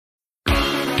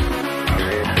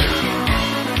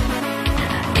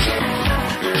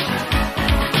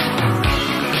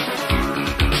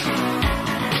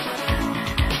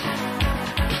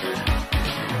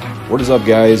What is up,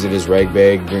 guys? It is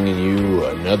raggBAGG bringing you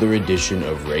another edition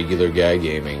of Regular Guy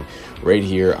Gaming right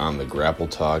here on the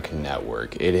GrappleTalk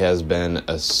Network. It has been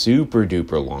a super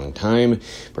duper long time,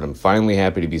 but I'm finally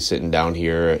happy to be sitting down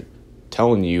here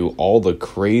telling you all the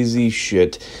crazy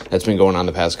shit that's been going on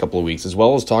the past couple of weeks, as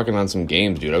well as talking on some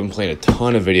games, dude. I've been playing a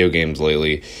ton of video games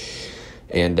lately.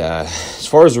 And as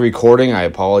far as the recording, I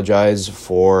apologize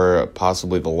for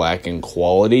possibly the lack in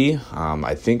quality.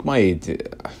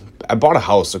 I bought a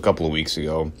house a couple of weeks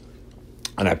ago,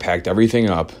 and I packed everything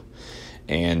up,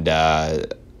 and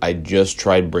I just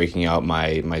tried breaking out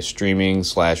my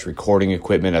streaming/recording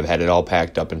equipment. I've had it all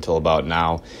packed up until about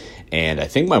now, and I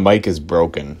think my mic is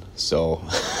broken. So,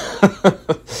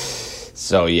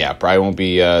 yeah, probably won't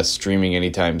be streaming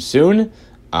anytime soon.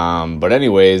 But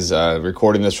anyways,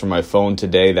 recording this from my phone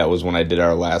today. That was when I did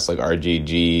our last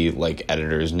RGG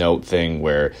editor's note thing,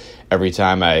 where every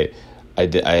time I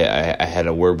had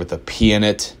a word with a P in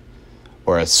it,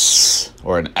 or a S,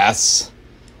 or an S.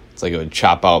 It's like it would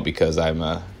chop out because I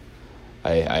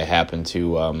happen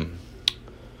to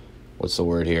what's the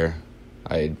word here?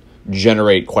 I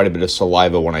generate quite a bit of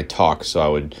saliva when I talk, so I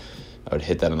would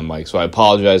hit that on the mic. So I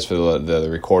apologize for the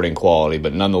recording quality,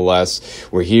 but nonetheless,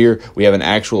 we're here. We have an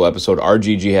actual episode.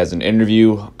 RGG has an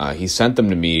interview. He sent them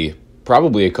to me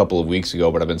probably a couple of weeks ago,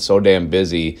 but I've been so damn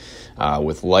busy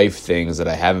with life things that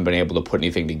I haven't been able to put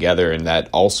anything together, and that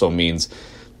also means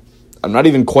I'm not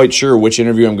even quite sure which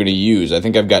interview I'm going to use. I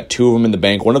think I've got two of them in the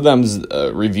bank. One of them's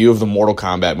a review of the Mortal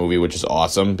Kombat movie, which is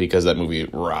awesome because that movie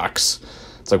rocks.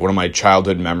 It's like one of my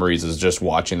childhood memories is just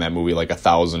watching that movie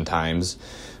 1,000 times.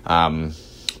 But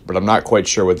I'm not quite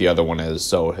sure what the other one is,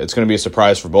 so it's going to be a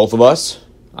surprise for both of us,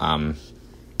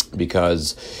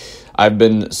 because I've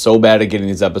been so bad at getting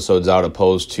these episodes out,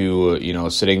 opposed to,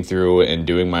 sitting through and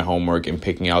doing my homework and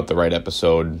picking out the right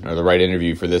episode or the right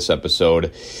interview for this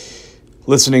episode,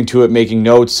 listening to it, making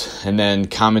notes, and then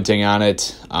commenting on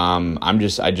it.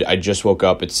 I just woke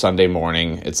up. It's Sunday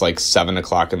morning. It's 7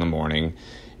 o'clock in the morning.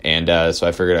 And so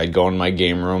I figured I'd go in my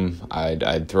game room,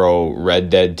 I'd throw Red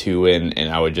Dead 2 in,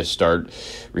 and I would just start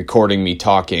recording me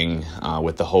talking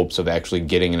with the hopes of actually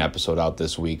getting an episode out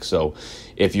this week. So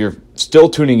if you're still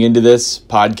tuning into this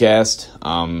podcast,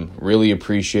 really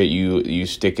appreciate you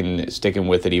sticking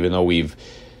with it, even though we've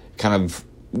kind of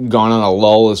gone on a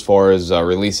lull as far as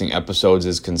releasing episodes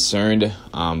is concerned.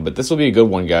 But this will be a good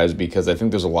one, guys, because I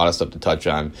think there's a lot of stuff to touch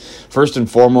on. First and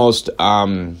foremost,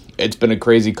 it's been a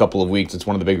crazy couple of weeks. It's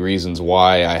one of the big reasons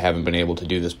why I haven't been able to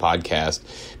do this podcast,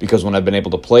 because when I've been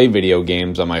able to play video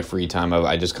games on my free time,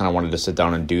 I just kind of wanted to sit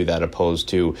down and do that, opposed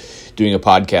to doing a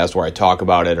podcast where I talk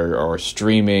about it or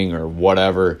streaming or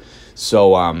whatever.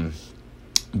 So,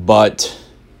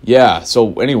 yeah,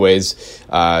 so anyways,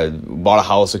 bought a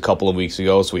house a couple of weeks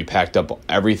ago, so we packed up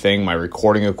everything. My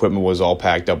recording equipment was all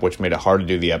packed up, which made it hard to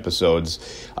do the episodes.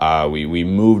 We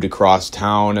moved across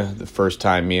town, the first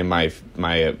time me and my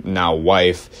now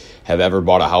wife have ever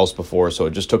bought a house before, so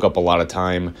it just took up a lot of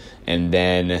time. And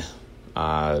then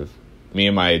me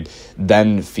and my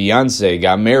then fiance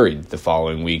got married the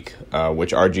following week,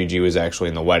 which RGG was actually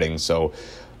in the wedding. So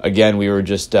again, we were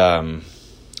just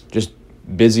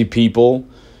busy people.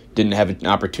 Didn't have an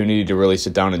opportunity to really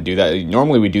sit down and do that.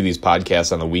 Normally we do these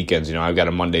podcasts on the weekends. I've got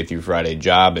a Monday through Friday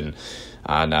job, and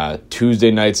on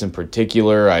Tuesday nights in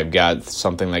particular, I've got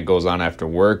something that goes on after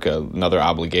work, another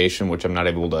obligation, which I'm not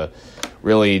able to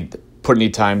really put any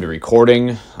time to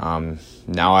recording.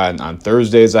 Now on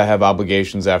Thursdays I have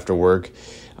obligations after work.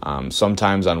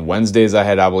 Sometimes on Wednesdays I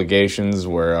had obligations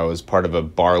where I was part of a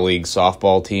bar league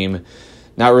softball team.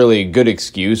 Not really a good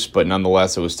excuse, but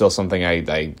nonetheless, it was still something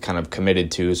I kind of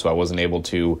committed to, so I wasn't able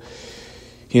to,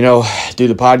 do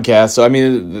the podcast. So,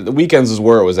 the weekends is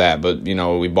where it was at, but,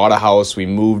 we bought a house, we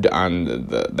moved on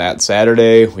that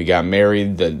Saturday, we got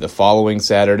married the following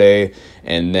Saturday,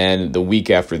 and then the week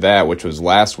after that, which was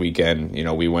last weekend,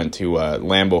 we went to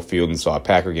Lambeau Field and saw a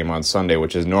Packer game on Sunday,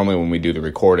 which is normally when we do the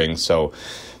recording, so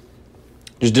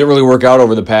just didn't really work out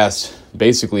over the past,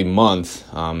 basically, month,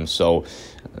 so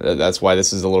that's why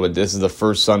this is the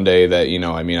first Sunday that,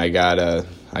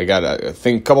 I got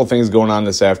a couple things going on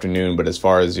this afternoon, but as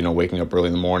far as, waking up early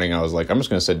in the morning, I was like, I'm just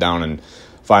going to sit down and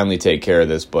finally take care of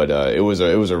this. But it was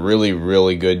a really,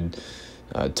 really good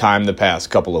time the past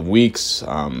couple of weeks.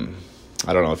 I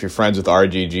don't know if you're friends with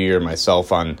RGG or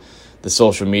myself on the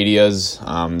social medias.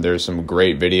 There's some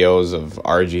great videos of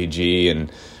RGG and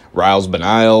Riles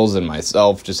Beniles and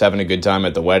myself just having a good time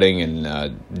at the wedding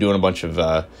and doing a bunch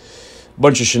of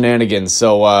shenanigans.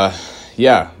 So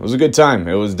yeah, it was a good time.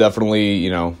 It was definitely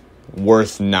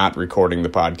worth not recording the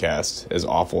podcast, as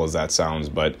awful as that sounds.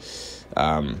 But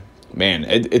man,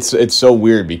 it's so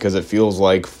weird because it feels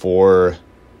like for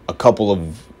a couple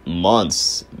of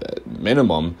months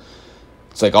minimum,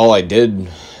 it's like all I did,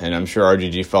 and I'm sure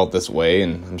RGG felt this way,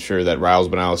 and I'm sure that Riles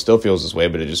Benales still feels this way,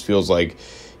 but it just feels like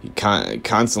you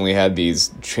constantly had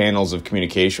these channels of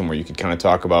communication where you could kind of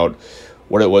talk about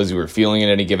what it was you were feeling at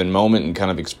any given moment and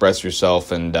kind of express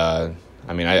yourself. And I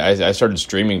mean, I started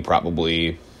streaming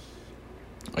probably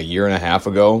a year and a half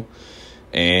ago,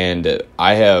 and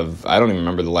I don't even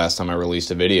remember the last time I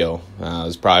released a video. It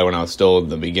was probably when I was still in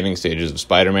the beginning stages of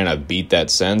Spider-Man. I've beat that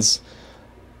since.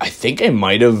 I think I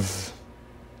might have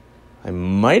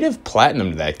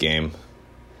platinumed that game.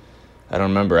 I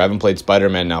don't remember. I haven't played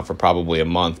Spider-Man now for probably a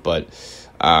month, but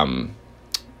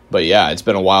yeah, it's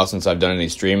been a while since I've done any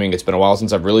streaming. It's been a while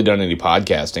since I've really done any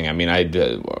podcasting. I mean,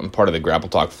 I'm part of the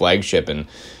GrappleTalk flagship, and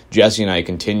Jesse and I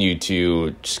continue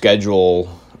to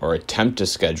schedule or attempt to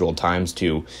schedule times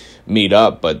to meet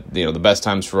up, but the best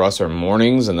times for us are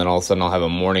mornings, and then all of a sudden I'll have a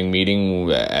morning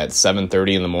meeting at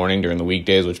 7:30 in the morning during the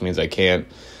weekdays, which means I can't.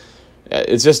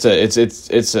 It's just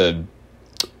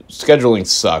scheduling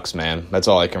sucks, man. That's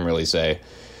all I can really say.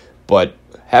 But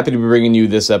happy to be bringing you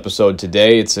this episode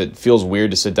today. It feels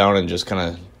weird to sit down and just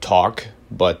kind of talk,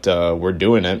 but we're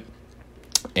doing it.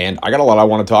 And I got a lot I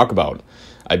want to talk about.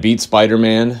 I beat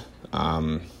Spider-Man.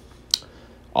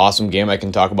 Awesome game. I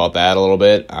can talk about that a little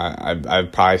bit.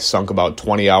 I've probably sunk about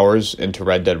 20 hours into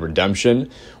Red Dead Redemption,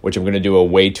 which I'm going to do a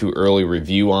way too early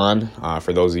review on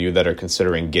for those of you that are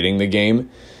considering getting the game.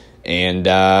 And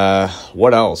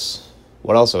what else?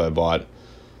 What else have I bought? A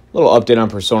little update on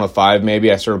Persona 5,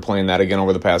 maybe. I started playing that again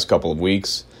over the past couple of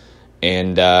weeks.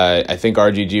 And I think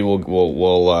RGG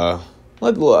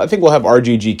I think we'll have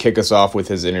RGG kick us off with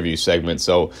his interview segment.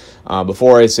 So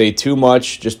before I say too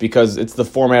much, just because it's the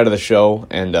format of the show,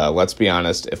 and let's be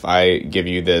honest, if I give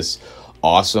you this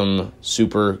awesome,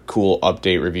 super cool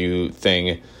update review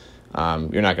thing,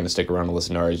 you're not going to stick around to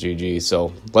listen to RGG.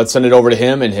 So let's send it over to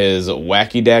him and his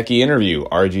wacky-dacky interview.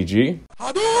 RGG.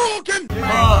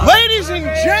 Ladies and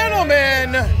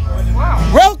gentlemen,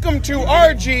 welcome to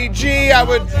RGG. I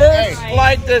would first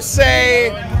like to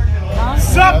say,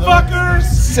 sup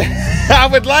fuckers? I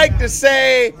would like to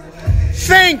say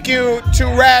thank you to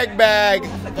raggBAGG,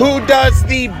 who does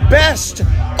the best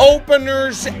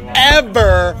openers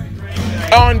ever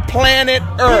on planet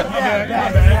Earth.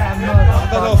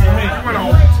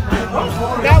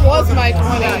 That was my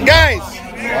 20. Guys,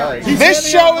 this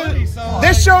show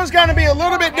is going to be a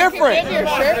little bit different. Give your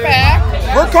shirt back.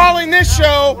 We're calling this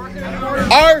show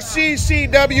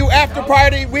RCCW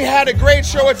afterPARTY. We had a great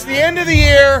show. It's the end of the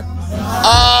year.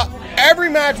 Every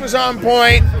match was on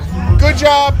point. Good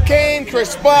job, Kane,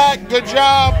 Chris Black. Good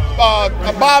job,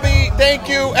 Bobby. Thank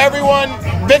you, everyone.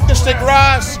 Victor Stick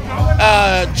Ross,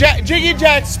 Jiggy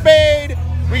Jack Spade.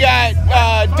 We got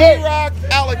D-Rock,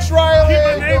 Alex Riley.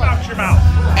 Keep my name out your mouth.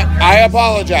 I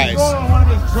apologize. One of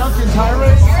his drunken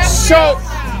tirades. So,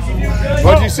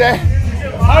 what'd you say?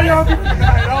 How y'all doing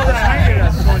tonight? All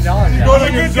that going down. You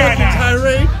going to a drunken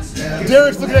tirade?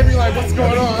 Derek's looking at me like, what's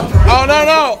going on? Oh,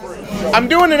 no. I'm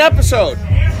doing an episode.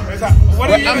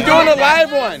 I'm doing a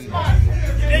live one.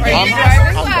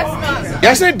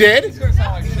 Yes, I did.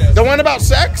 The one about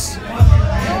sex?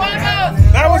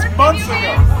 That was months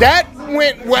ago. That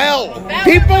went well.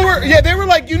 People they were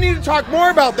like, you need to talk more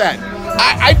about that.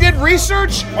 I did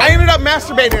research. I ended up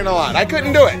masturbating a lot. I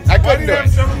couldn't do it. Why do you have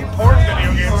so many porn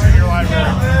video games in your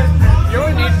library? You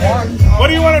don't need porn. What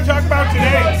do you want to talk about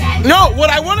today? No, what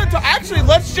I wanted to actually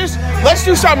let's do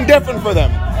something different for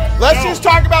them. Let's just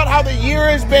talk about how the year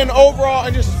has been overall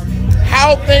and just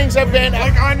how things have been.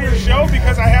 Like on your show,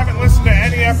 because I haven't listened to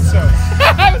any episodes.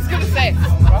 I was going to say.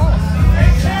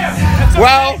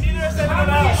 Well,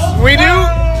 we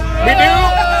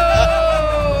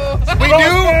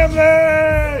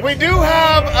do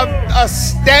have a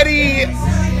steady.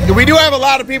 We do have a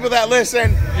lot of people that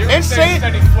listen. I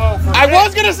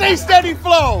was going to say steady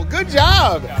flow. Good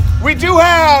job. We do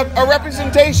have a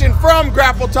representation from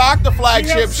GrappleTalk, the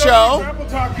flagship show.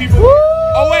 GrappleTalk people.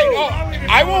 Oh wait,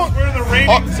 I won't. Where the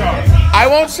ratings are. I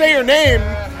won't say your name.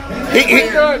 He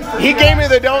gave me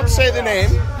the don't say the name.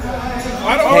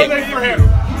 Why don't are they for him?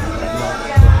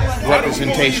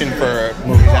 Representation for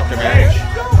movies after marriage.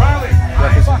 Riley,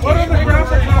 what are the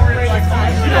GrappleTalk ratings?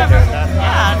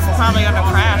 Yeah, it's probably gonna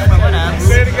crash, but whatever.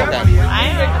 Say it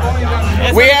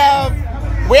again. We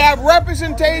have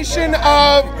representation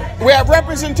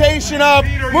of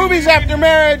movies after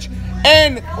marriage,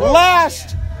 and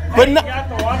last but not,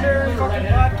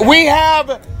 we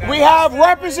have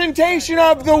representation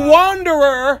of The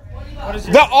Wanderer,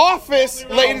 The Office,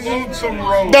 ladies and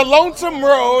the Lonesome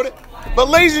Road. But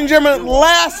ladies and gentlemen,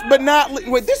 last but not least,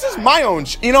 wait, this is my own.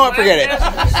 You know what? Forget it.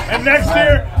 And next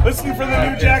year, listen for the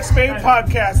new Jack Spade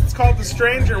podcast. It's called The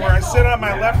Stranger, where I sit on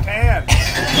my left hand.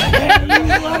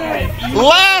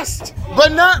 Last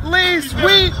but not least,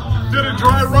 we did a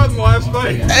dry run last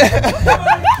night.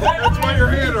 That's why your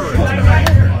hand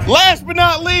hurts. Last but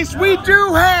not least, we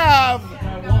do have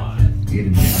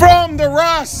from the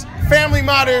Ross Family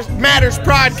Matters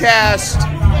podcast,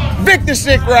 Victor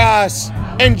Stick Ross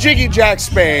and Jiggy Jack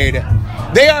Spade.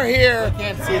 They are here. I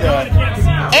can't see that.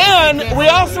 And we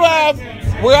also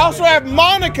have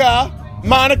Monica.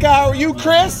 Monica, how are you,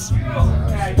 Chris?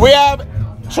 We have.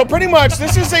 So pretty much,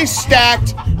 this is a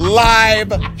stacked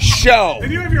live show.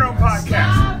 And you have your own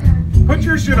podcast. Put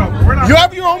your shit over. You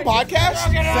have your own podcast?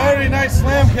 Saturday Night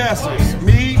Slamcasters.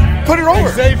 Me, put it over.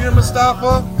 Xavier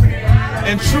Mustafa,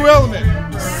 and True Element.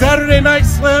 Saturday Night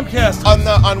Slamcasters.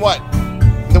 On what?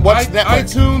 What's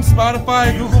iTunes,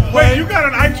 Spotify, Google Play. Wait, you got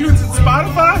an iTunes and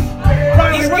Spotify?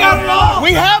 He's got it all.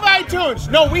 We have iTunes.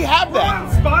 No, we have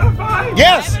that. We're on Spotify?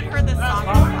 Yes.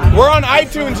 We're on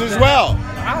iTunes as well.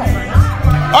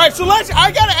 All right, so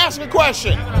I gotta ask a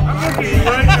question.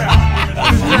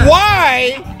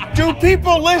 Why do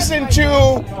people listen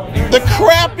to the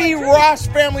crappy Ross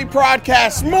Family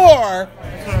podcast more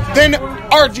than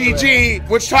RGG,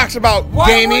 which talks about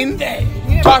gaming,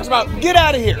 talks about get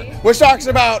out of here, which talks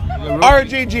about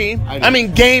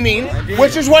gaming,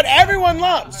 which is what everyone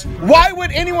loves? Why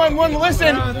would anyone want to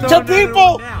listen to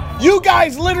people? You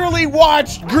guys literally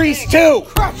watched Grease 2.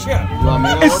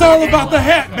 It's all about the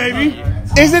hat, baby.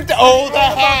 Is it the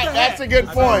hat? That's a good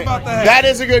point. That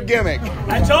is a good gimmick.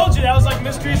 I told you that was like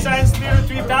Mystery Science Theater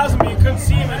 3000, but you couldn't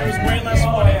see him, and it was way less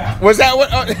funny. Was that what?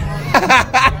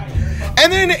 And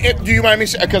then, do you mind me?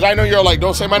 Because I know you're like,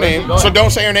 don't say my name, so don't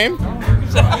say your name.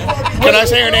 Can I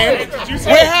say your name?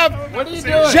 We have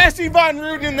Jesse Von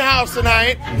Ruden in the house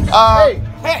tonight. Hey,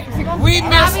 we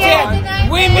missed him.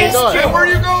 We missed him. Where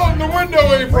you going? The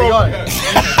window ain't broken.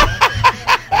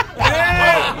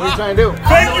 What are you trying to do?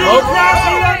 Thank you, Ross. I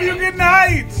love you. Good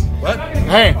night. What?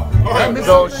 Hey,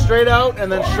 go straight out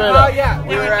and then straight up. Oh, yeah.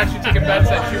 We were actually taking bets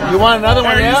at you. You want another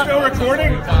one, Are you yeah? still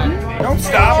recording? Don't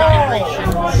stop.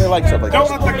 they like stuff like Don't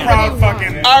this. let the crowd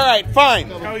fucking All right, fine.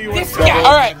 tell you what's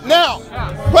All right, now,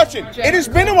 question. It has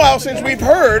been a while since we've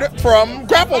heard from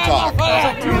GrappleTalk.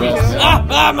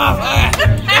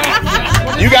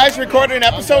 You guys recorded an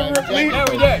episode? Yeah, we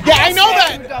did. Yeah, I know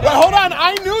that. But hold on,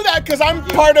 I knew that because I'm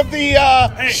part of the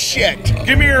shit.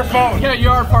 Give me your phone. Yeah, you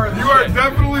are part of You are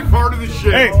definitely part of the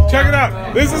shit. Hey, check it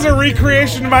out. This is a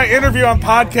recreation of my interview on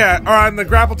podcast or on the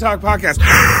GrappleTalk podcast.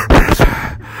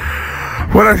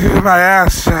 When I get in my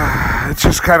ass, it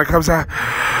just kind of comes out.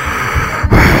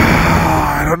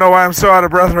 I don't know why I'm so out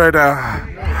of breath right now.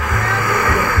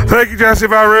 Thank you, Jesse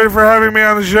Von Ruden, for having me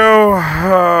on the show.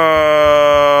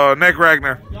 Nick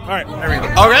Ragnar. All right, there we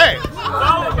go. Okay.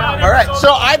 All right,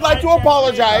 so I'd like to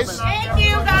apologize. Thank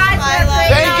you, guys.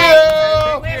 Thank you.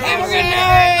 Have a good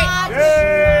night.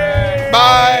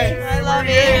 Bye. I love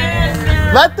you.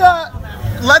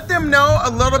 Let them know a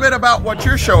little bit about what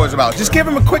your show is about. Just give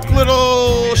them a quick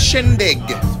little shindig.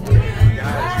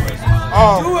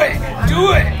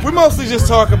 Do it. We mostly just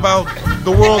talk about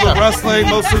the world of wrestling,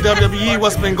 mostly WWE,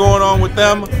 what's been going on with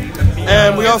them.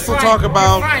 And we also talk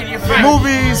about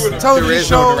movies, television There is shows,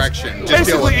 no direction. Just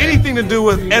deal with basically it. anything to do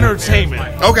with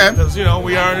entertainment. Okay. Because,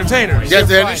 we are entertainers. Yes,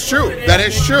 that is true. That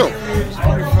is true.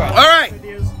 All right.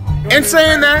 In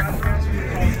saying that,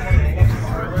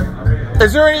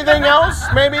 is there anything else?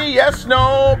 Maybe yes,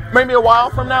 no, maybe a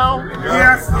while from now?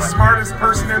 Yes, the smartest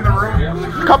person in the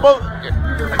room. Couple.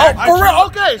 Oh, for real?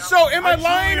 Okay, so am I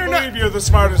lying or I not? believe you're the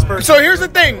smartest person. So here's the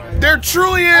thing. There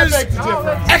truly is.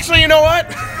 Actually, you know what?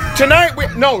 Tonight,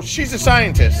 she's a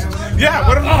scientist. Yeah,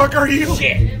 what the fuck are you?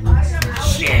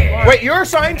 Wait, you're a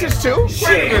scientist too?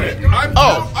 Wait a minute.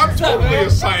 I'm totally a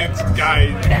science guy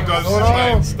who does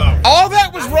science stuff. All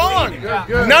that was wrong.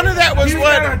 None of that was You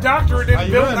got a what. doctorate in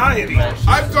bioniety.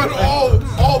 I've done all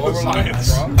the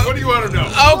science. What do you want to know?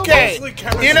 Okay,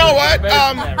 you know what?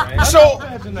 So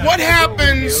what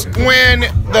happens when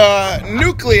the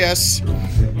nucleus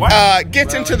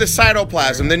gets into the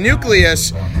cytoplasm? The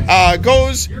nucleus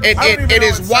goes. It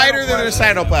is wider than the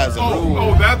cytoplasm.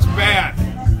 Oh, that's bad.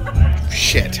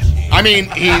 Shit. I mean,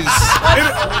 he's.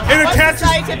 It attaches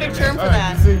Scientific term for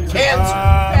that.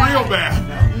 Real bad.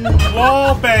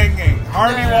 wall banging.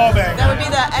 Harvey wall banging. That would be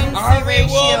the NC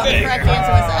ratio. The correct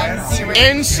answer was the NC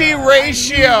ratio. NC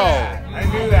ratio. I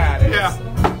knew that. Yeah.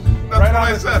 That's what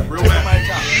I said. Real bad. He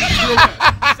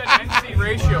said NC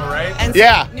ratio, right?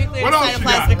 Yeah. Nuclear What else you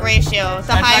cytoplasmic got? ratio.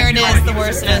 The higher it is, the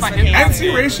worse it is for cancer.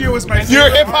 NC ratio is my Your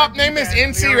hip hop name is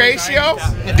NC Ratio?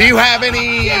 Do you have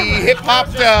any hip hop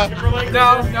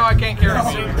No, I can't carry it.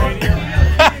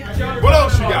 What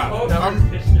else you got?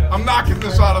 I'm knocking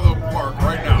this out of the park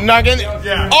right now. Knocking?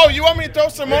 Yeah. Oh, you want me to throw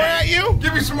some more at you?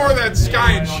 Give me some more of that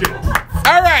sky and shit.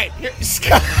 All right. Here,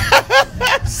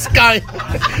 Sky.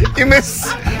 You miss.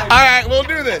 All right, we'll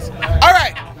do this. All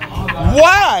right.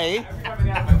 Why?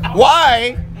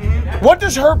 What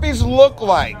does herpes look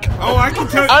like? Oh, I can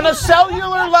tell you. On a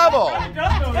cellular level.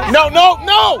 No.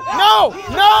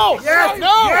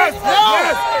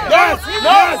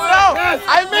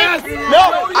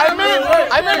 I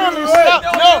meant on the cell.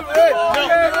 No.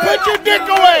 Put your dick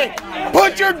away.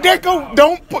 Put your dick away.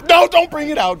 Don't bring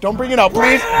it out. Don't bring it out,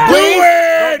 please. Please.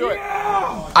 Don't do it.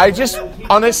 I just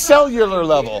on a cellular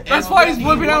level. That's why he's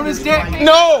whipping out his dick.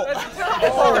 No.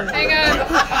 Hang on.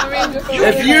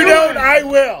 If you don't, I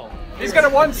will. He's got a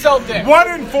 1-cell dick. 1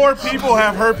 in 4 people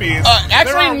have herpes.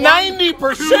 Actually,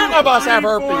 90% of us have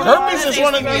herpes. Herpes is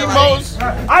one of the most.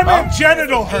 I meant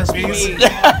genital herpes.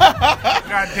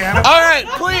 God damn it. All right,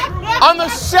 please. On the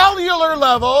cellular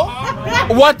level,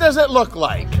 what does it look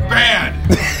like? Bad.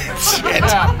 Shit.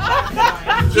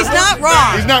 He's not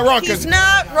wrong. He's not wrong. He's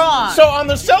not wrong. So on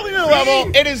the cellular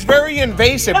level, it is very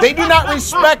invasive. They do not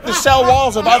respect the cell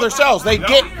walls of other cells. They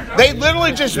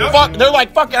literally just fuck. They're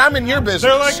like, fuck it, I'm in your business.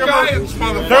 They're like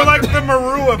the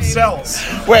Maru of cells.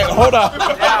 Wait, hold up.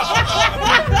 God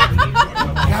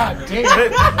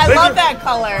damn. I love that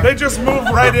color. They just move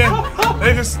right in.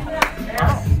 They just.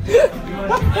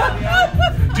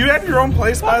 Do you have your own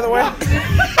place, by the way?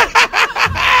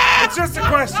 It's just a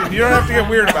question. You don't have to get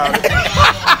weird about it.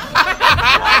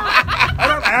 I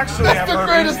don't actually have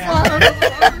herpes.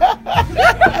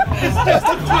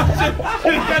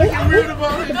 You gotta get weird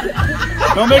about it.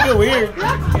 Don't make it weird.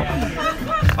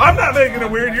 I'm not making it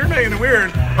weird. You're making it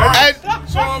weird.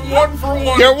 So I'm 1 for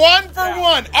 1. You're 1 for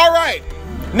 1. All right.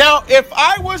 Now, if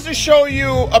I was to show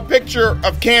you a picture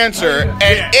of cancer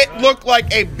and it looked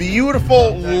like a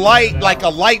beautiful light, like a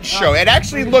light show, it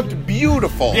actually looked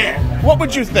beautiful. Yeah. What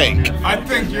would you think? I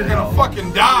think you're gonna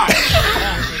fucking die.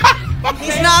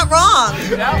 He's not wrong.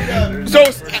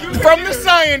 So, from the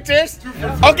scientist,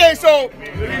 okay, so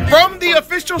from the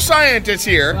official scientist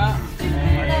here,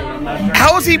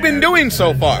 how has he been doing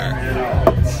so far?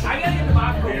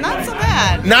 Not so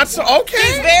bad. Not so, okay.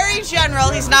 He's very general.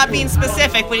 He's not being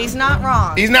specific, but he's not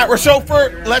wrong. He's not, so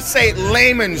for, let's say,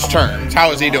 layman's terms, how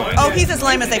is he doing? Oh, he's as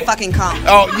lame as they fucking come.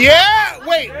 Oh, yeah?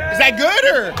 Wait, is that good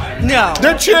or? No.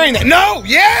 They're cheering that. No,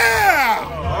 yeah!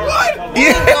 What?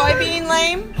 Enjoy being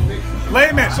lame?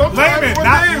 Layman, not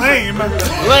lame.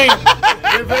 Lame.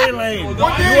 You're very lame.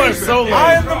 You are so lame.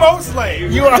 I am the most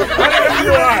lame. You are.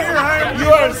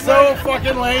 You are so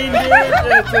fucking lame, dude.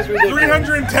 It's just ridiculous.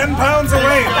 310 pounds of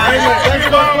lame.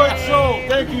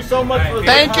 Thank you so much for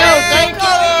Thank you. Every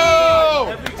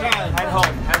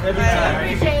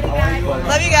time.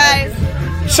 Love you guys.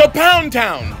 So Pound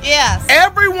Town. Yes.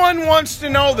 Everyone wants to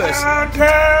know this. Pound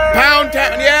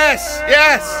Town. Yes.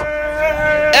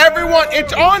 Everyone,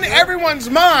 it's on everyone's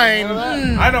mind.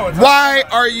 I know it's. Why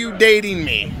are you dating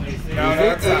me? No,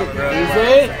 that's not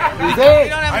We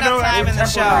don't have enough time in the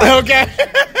show. Okay.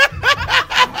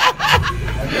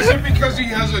 Is it because he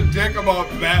has a dick about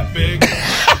that big?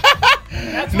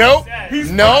 Nope.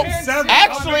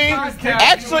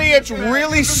 Actually, it's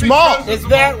really small. It's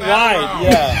that wide,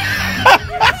 yeah.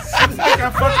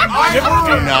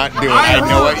 Do not do it. I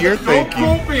know what you're thinking.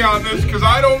 Don't quote me on this because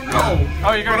I don't know.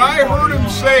 But I heard him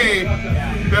say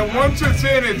that once it's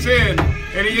in,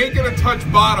 and he ain't gonna touch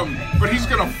bottom, but he's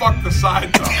gonna fuck the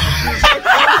sides up.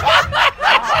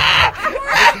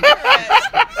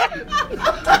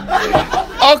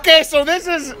 Okay, so this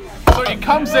is. So he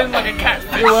comes in like a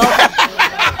catfish.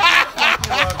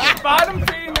 Bottom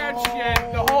feeding that shit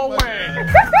the whole way.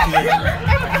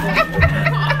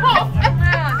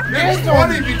 It's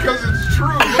funny because it's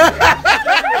true.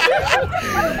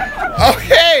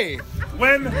 Okay.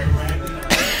 When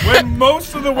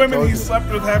most of the women he slept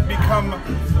with have become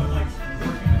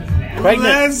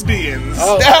lesbians.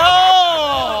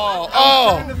 Oh.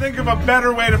 I'm trying to think of a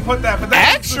better way to put that, but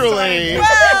that's Actually,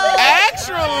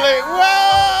 That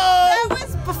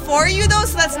was before you, though,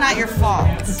 so that's not your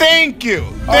fault. Thank you.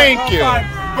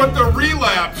 But the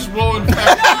relapse will in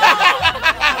fact.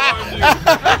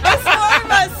 It's more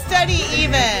of a steady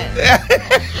even.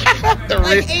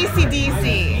 Like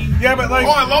AC/DC. Yeah, but like.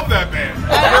 Oh, I love that band.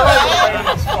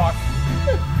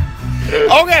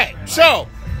 Okay, so,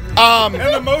 and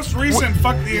the most recent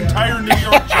fucked the entire New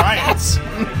York Giants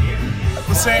at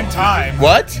the same time.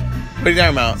 What? What are you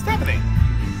talking about? Stephanie.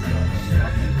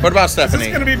 What about Is this Stephanie?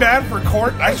 going to be bad for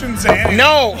court? I shouldn't say anything.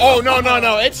 No. Oh, no.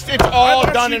 It's all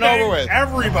done and over with.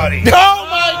 Everybody. Oh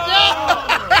my God!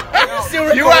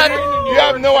 You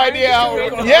have no idea how.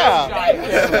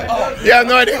 Yeah. You have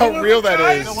no idea how real that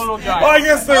is. Well, I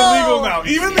guess they're legal now.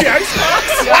 Even the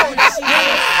icebox.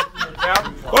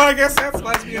 Well, I guess that's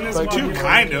lesbianism too,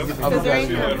 kind of.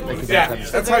 Yeah,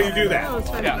 that's how you do that.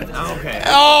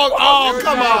 Oh,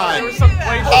 come on.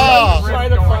 Oh.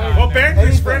 Well,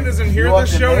 Banky's friend isn't here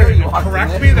this show to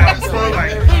correct me. That's sort of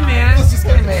like, Hey man, let's just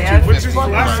get a man. which is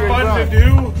less fun to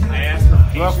do.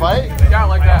 You want to fight? Yeah,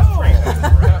 like that.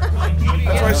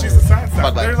 That's why she's a science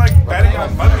doctor. They're like betting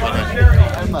on money.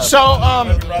 So,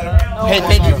 hey,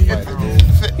 thank you.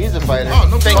 He's a fighter.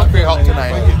 Thank you for your help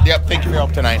tonight. Yep, thank you for your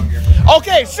help tonight.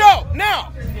 Okay, so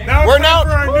now Now we're it's time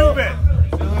for our new bit.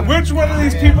 Which one of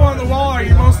these people on the wall are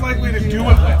you most likely to do it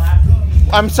with?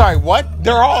 I'm sorry, what?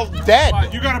 They're all dead.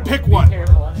 You gotta pick one.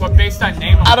 But based on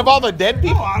name. Out of all the dead Oh,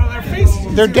 people, out of their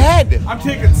faces. they're dead. I'm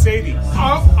taking Sadie.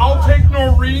 I'll take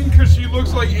Noreen because she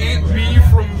looks like Aunt B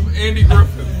from Andy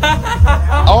Griffith.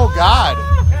 Oh God.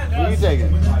 Who are you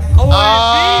taking?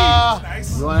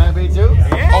 Nice. You want Aunt B too? Oh,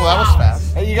 that was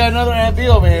fast. Hey, you got another Aunt B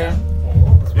over here.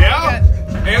 Yeah?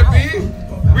 Aunt B?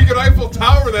 We could Eiffel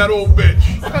Tower that old bitch.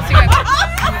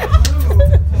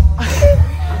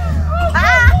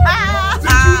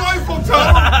 Did you Eiffel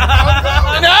Tower?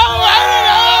 No,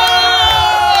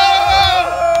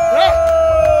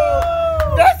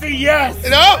 That's a yes.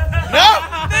 no.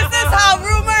 This is how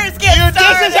rumors get started.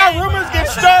 This is how rumors get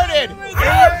started.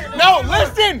 No,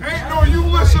 listen. Hey, no, you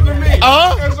listen to me.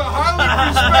 As a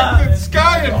highly respected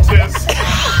scientist,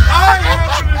 I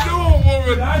happen to know a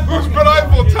woman who's been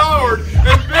Eiffel Towered,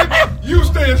 and bitch, you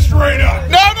stay straight up.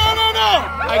 No.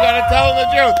 I gotta tell the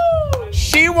truth.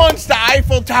 She wants to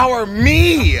Eiffel Tower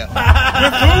me. With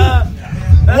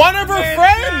who? One of her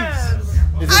friends.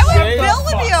 Bill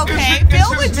would be okay.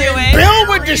 Bill would do it. Bill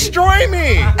would destroy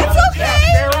me. It's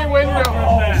okay.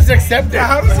 Just accept it.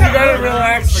 How does that gotta work?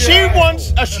 relax. She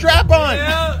wants a strap-on.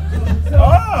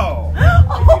 Oh.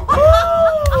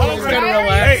 She's gotta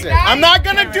relax it. I'm not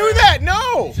gonna do that.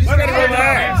 No. She's gotta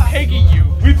relax. Pegging you.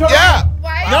 We talk Yeah.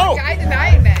 Why No. is the guy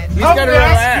denying that? He's How gotta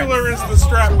relax. vascular is the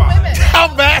strap on? How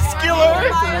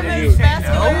vascular?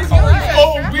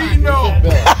 Oh, we know. We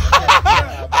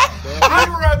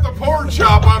were at the porn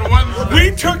shop on Wednesday.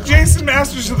 We took Jason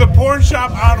Masters to the porn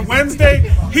shop on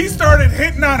Wednesday. He started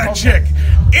hitting on a chick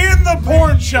in the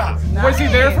porn shop. Was he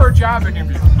there for a job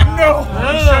interview? No.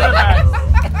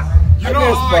 You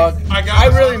know, I got I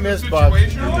us really out of the miss Buck.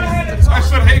 situation. I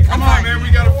said, hey, come on, man,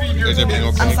 we gotta feed your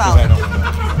kids. I'm solid.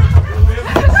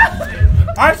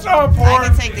 I saw a porn. I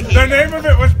can take the heat. The name of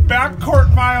it was Backcourt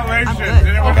Violations, good.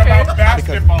 and it was about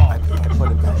basketball.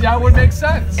 That would make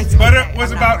sense. But it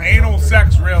was about anal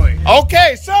sex, really.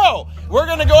 Okay, so we're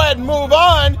gonna go ahead and move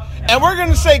on, and we're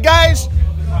gonna say, guys,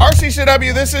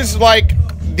 RCCW, this is like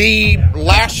the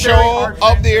last show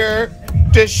of the year.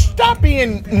 Just stop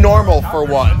being normal for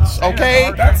once,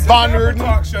 okay? That's the Von RaggBAGG Ruden.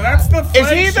 Talk show. That's the Is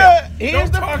flagship. he the? He Don't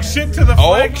is the. talk shit to the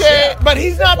flagship. Okay, but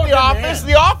he's not the office.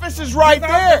 The office is right Not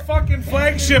there. the fucking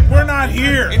flagship. We're not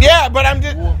here. Yeah, but I'm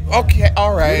just okay.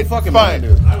 All right, fucking fine.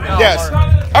 man, dude. Yes.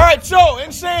 All right. So,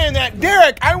 in saying that,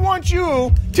 Derek, I want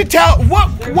you to tell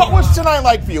what was tonight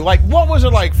like for you. Like, what was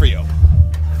it like for you?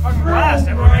 Fucking blast.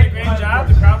 Everyone did a great job.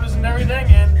 The crowd was and everything.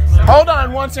 And Hold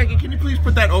on 1 second. Can you please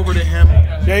put that over to him?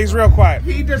 Yeah, he's real quiet.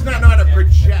 He does not know how to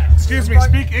project. Excuse me.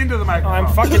 Speak into the microphone.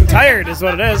 I'm fucking tired, is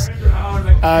what it is.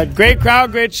 Great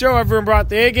crowd, great show. Everyone brought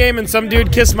the A game, and some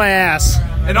dude kissed my ass.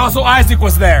 And also Isaac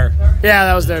was there. Yeah,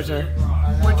 that was there too.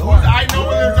 I know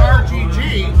there's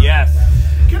RGG. Yes.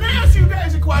 Can I ask you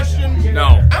guys a question?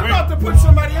 No. I'm about to put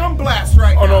somebody on blast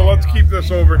right Oh, now. no, let's keep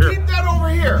this over here. Keep that over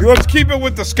here. Let's keep it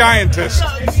with the scientist.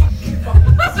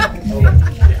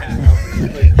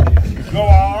 Go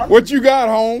on. What you got,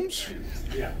 Holmes?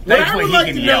 What I would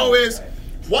like to know is,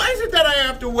 why is it that I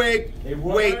have to wait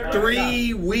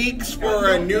 3 weeks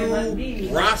for a new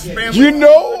Ross family? You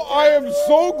know, I am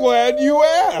so glad you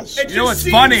asked. It You know just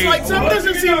what's funny? seems like something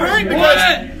doesn't seem right because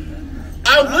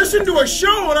I listened to a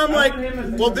show and I'm like,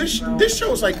 well, this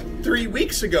show is like 3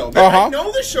 weeks ago. But I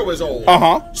know this show is old.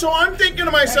 So I'm thinking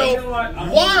to myself,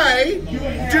 why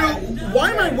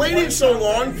am I waiting so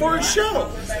long for a show?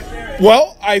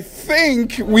 Well, I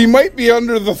think we might be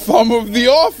under the thumb of The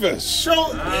Office.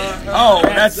 So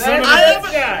That's wait. I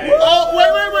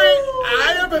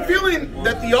have a feeling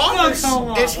that The Office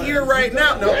is here right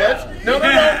now. No.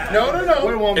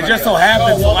 It just so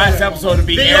happens the last episode to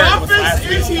be The aired was Office last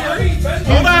week. is here.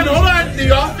 Hold on.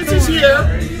 The Office is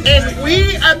here. And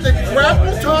we at the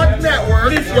GrappleTalk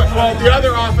Network, well, the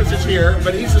other office is here,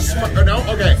 but he's a smart, no?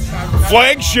 Okay.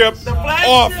 Flagship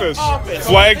office.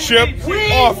 Flagship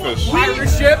office.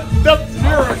 The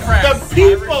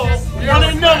people want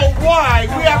to know why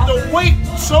we have to wait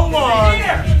so long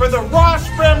for the Ross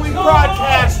Family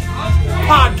Broadcast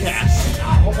podcast.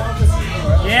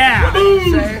 Yeah.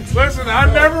 Listen,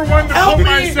 I'm never one to put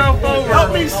myself over.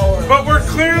 Help me. But we're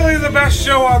clearly the best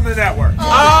show on the network.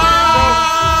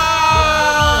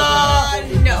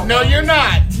 No. No, you're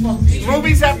not.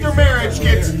 Movies After Marriage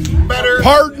gets better.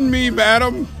 Pardon me,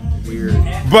 madam.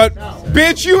 But,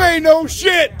 bitch, you ain't no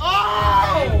shit.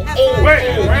 Wait,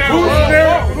 who's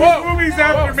Movies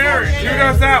After Marriage? Who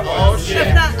does that one? Oh, shit.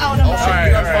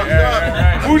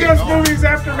 Who does Movies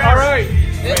After Marriage? All right.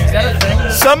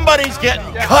 Somebody's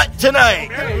getting cut tonight.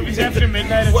 Movies After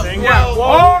Midnight a thing?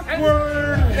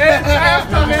 Awkward. It's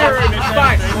After Marriage. It's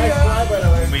fine.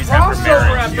 Movies After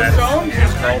Marriage. That's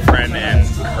his girlfriend and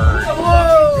her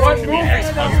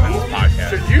ex-husband's podcast.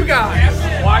 So you guys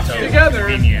watch together.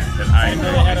 Convenient that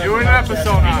I do an episode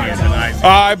on it.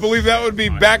 I believe that would be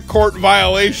backcourt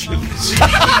violations.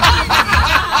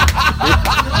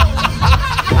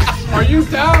 Are you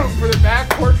down for the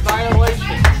backcourt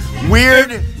violation?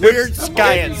 Weird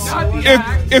science.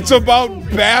 It's about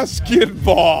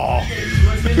basketball.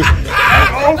 And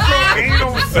also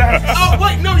anal sex. Oh,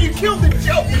 wait, no, you killed the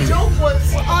joke. The joke was...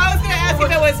 Oh, I was going to ask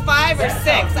if it was 5 or 6.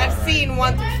 I've seen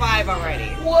 1 through 5 already.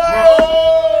 It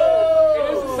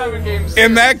is a 7-game series.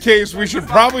 In that case, we should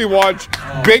probably watch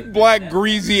Big Black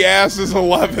Greasy Asses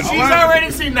 11. She's already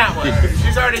seen that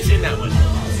one.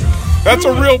 That's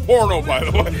a real porno, by the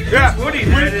way. Yeah.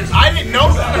 I didn't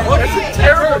know that. That's a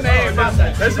terrible name.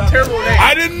 That's a terrible name.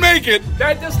 I didn't make it.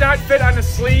 That does not fit on the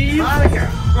sleeve of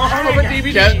a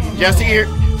DVD. Jesse, here,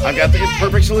 I've got the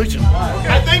perfect solution.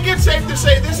 I think it's safe to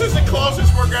say this is the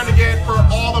closest we're going to get for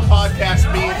all the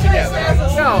podcasts being together.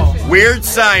 No. Weird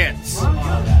science.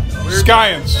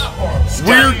 Science.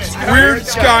 Weird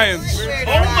science.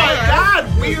 Oh my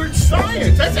God, weird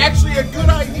science. That's actually a good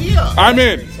idea. I'm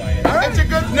in. That's a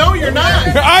good. No, you're not.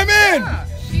 I'm in.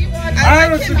 I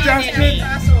have a suggestion.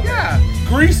 Yeah.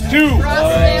 Grease 2. You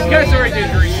guys already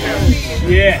did Grease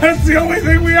 2. Yeah. That's the only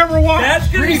thing we ever watched. That's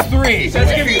Grease 3.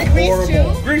 That's going to be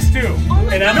horrible. Grease 2.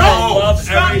 And I'm gonna love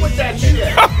Stop every. with that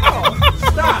shit.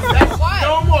 Stop. That's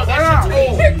no more. That's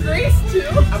old. Grease too?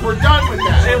 We're done with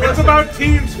that. It's about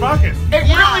teens fucking. It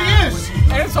really is.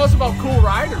 And it's also about cool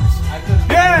riders.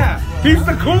 Yeah. He's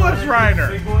the coolest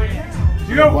rider.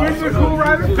 You know who's the cool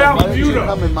rider?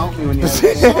 Balmuto.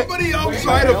 Somebody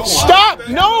outside of. Stop!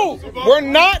 No! We're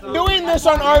not doing this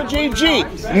on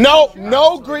RGG.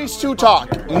 No Grease 2 talk.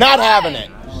 Not having it.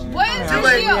 What is the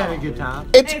deal?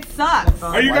 It sucks.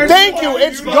 Are you guys? Thank you.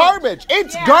 It's garbage.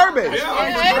 It's garbage.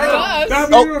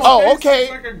 Okay.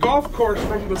 It's like a golf course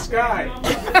from the sky.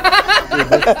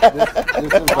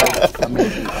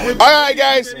 All right,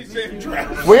 guys.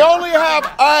 We only have.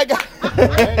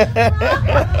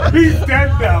 He's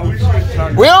dead now.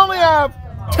 We only have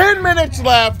 10 minutes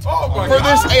left for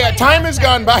this. Yeah, time has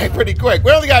gone by pretty quick.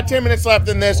 We only got 10 minutes left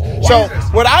in this. So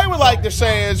what I would like to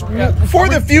say is, for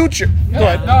the future. Go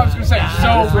ahead. No, I was going to say,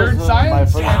 so Weird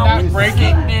Science and not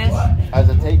Breaking. As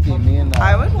a take team, me and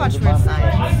I would watch Weird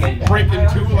Science. Breaking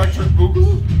 2 Electric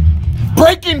Boogaloo?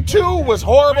 Breaking 2 was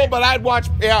horrible, but I would watch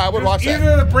that.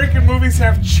 Either of the Breaking movies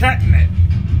have Chet in it.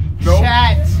 No.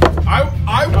 Chet.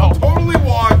 I will totally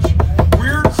watch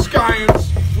Weird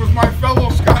Science with my fellow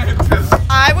scientists.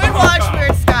 I would watch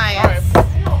Weird Science.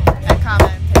 And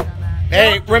comment and take on that.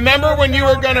 Hey, remember when you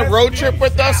were going to road trip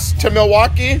with us to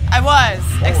Milwaukee? I was.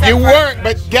 Except You for weren't,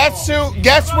 but guess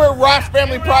where Ross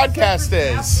Family Podcast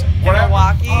is?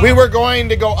 Milwaukee. We were going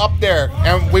to go up there,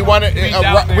 and we wanted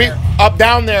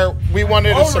down there. We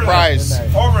wanted a surprise.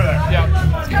 Over there.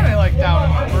 Yeah, it's kind of like down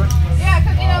and over. Yeah,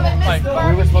 because they missed the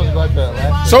we were supposed to go to the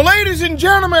last. So, ladies and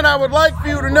gentlemen, I would like for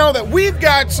you to know that we've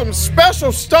got some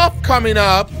special stuff coming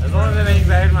up.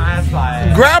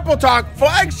 GrappleTalk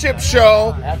flagship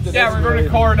show. Yeah, we're going to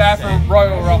record after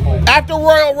Royal Rumble. After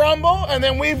Royal Rumble, and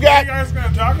then we've What are you got. guys going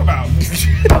to talk about?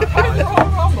 Royal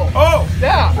Rumble. Oh.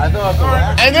 Yeah. I thought the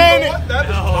last. And then. That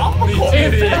is topical.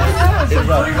 It is. It's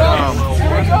pretty good.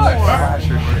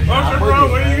 Bro,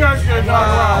 what are you guys going to talk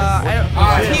about?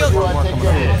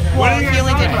 He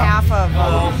only did half of.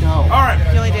 All right.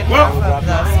 He only did half of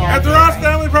the. At the Ross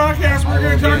Family Podcast, we're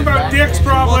going to talk about dicks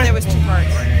Well, probably. there was 2 parts.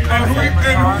 And who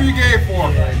you gay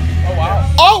for?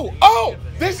 Oh!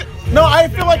 This. No, I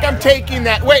feel like I'm taking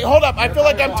that. Wait, hold up. I feel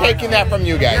like I'm taking that from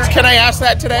you guys. Can I ask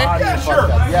that today? Yeah, sure.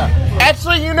 Yeah.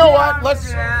 Actually, you know what?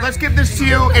 Let's give this to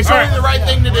you. It's only the right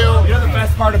thing to do. You know the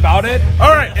best part about it?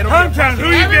 All right, Pound Town, who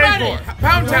you gay for?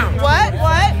 Pound Town. What?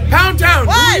 Pound Town.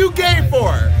 What? Who you gay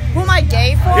for? Who am I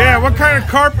gay for? Yeah, what kind of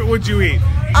carpet would you eat?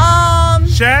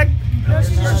 Shag?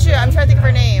 Shoot, I'm trying to think of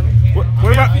her name.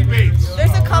 What about?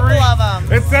 There's a couple of them.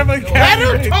 It's definitely Let Kathy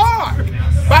her Bates. talk.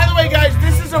 By the way, guys,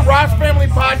 this is a Ross Family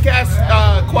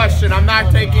Podcast question. I'm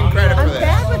not taking credit for I'm this.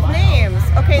 bad with names.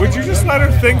 Okay. Would you just let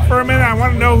her think for a minute? I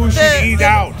want to know who she'd eat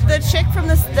out. The chick from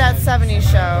that 70s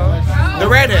show. The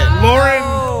redhead. Lauren.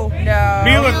 No.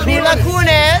 Mila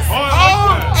Kunis.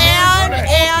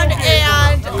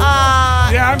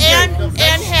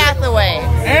 And Hathaway.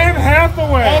 Anne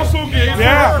Hathaway. Also gay.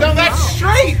 Yeah. No, that's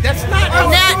straight. That's not.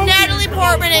 Natalie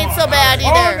Portman ain't so bad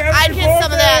either. I'd hit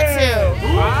some of that too.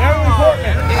 Natalie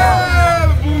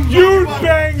Portman. You'd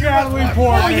bang Natalie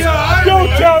Portman. Don't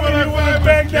tell me you wouldn't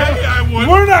bang Natalie.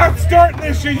 We're not starting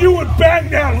this shit. You would bang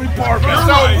Natalie Portman.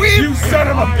 You son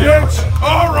of a bitch.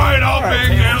 All right, I'll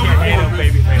bang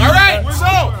Natalie. All right,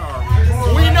 so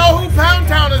we know who Pound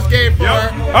Town is gay for.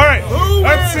 All right,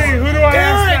 let's see. Who do I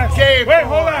ask next? Wait,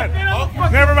 hold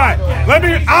on. Never mind.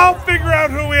 I'll figure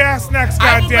out who we ask next.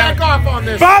 I will Goddamn. back off on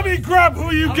this. Bobby Grubb,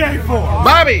 who you gay for?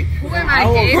 Bobby, Who am I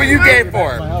gay who you gay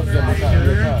for?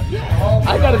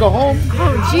 I gotta go home.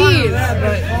 Oh,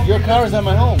 jeez. Your car is at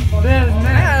my home.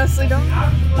 I honestly don't.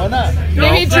 Why not?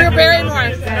 Maybe Drew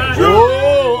Barrymore.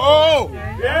 Oh,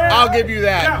 I'll give you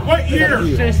that. Yeah, what year?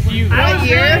 What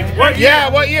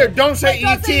year? What year? Don't say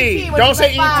E.T. Don't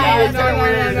say E.T.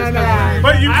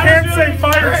 But you can't say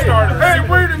Firestarter. Hey,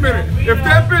 wait a minute. If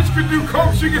that bitch could do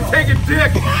coke, she could take a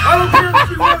dick. I don't care if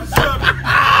she was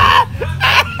 7.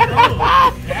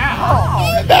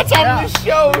 That's on the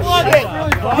show. Shit.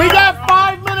 We got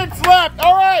 5 minutes left.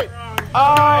 All right.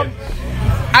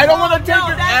 I don't want to take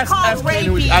your That's called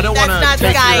rapey. I don't want to That's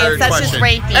take not science. your That's question. just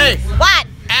rapey. Hey, What?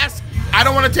 ask. I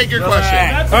don't want to take your question.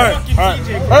 All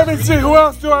right. Let me see. Who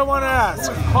else do I want to ask?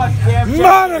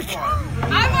 Monica.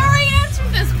 I've already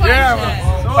answered this question.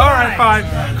 Yeah. All right, fine.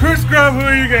 Chris Grubb, who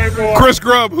are you gay for? Chris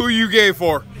Grubb, who you gay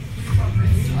for?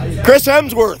 Chris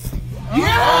Hemsworth. All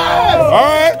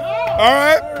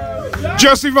right.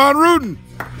 Jesse Von Ruden,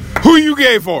 who you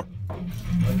gay for?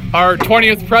 Our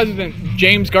 20th president,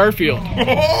 James Garfield.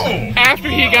 After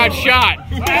he got shot.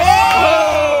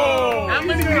 How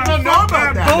many people know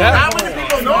about that? How many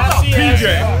people know about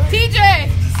TJ.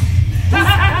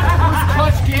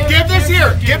 Give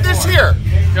this here.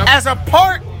 As a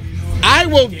part, I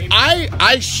will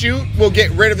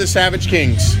get rid of the Savage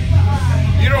Kings.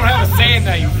 You don't have a say in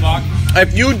that, you fuck.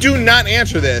 If you do not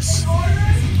answer this,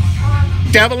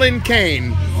 Devlin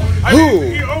Kane,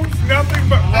 He owns nothing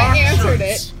but rock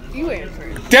shirts. You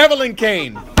answered it. Devlin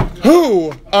Kane,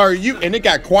 who are you? And it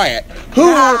got quiet. Who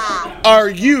are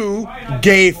you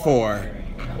gay for?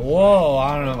 Whoa,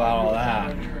 I don't know about all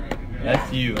that.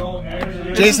 That's you.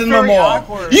 Jason Momoa.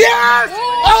 Yes!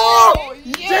 Oh!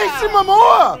 Jason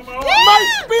Momoa!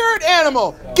 My spirit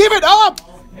animal! Give it up!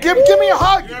 Give me a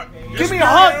hug! Give me a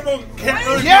hug!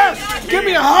 Yes! Give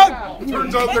me a hug!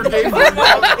 Turns out they're gay for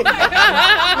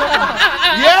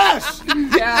Yes!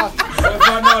 Yeah. Let's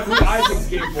find out who Isaac's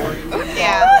gay for.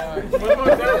 Yeah.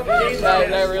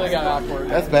 That really got awkward.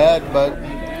 That's bad, but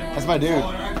that's my dude.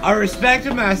 I respect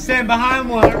him and I stand behind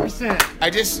him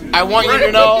 100%. I want you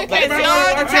to know Because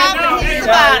that. you're the top and he's the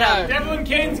bottom. Devlin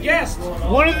Kane's guest.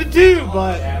 One of the two,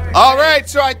 but All right,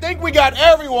 so I think we got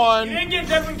everyone. You didn't get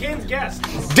Devlin Kane's guest.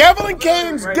 Devlin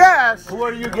Kane's guest. Who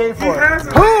are you gay for?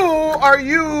 Who are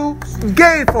you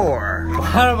gay for?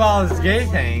 what about this gay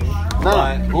thing?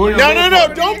 No. No.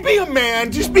 Don't be a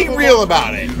man. Just be real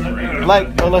about it. Like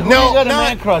who you got a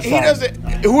man crush he on? doesn't.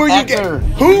 Who are you gay? Actor,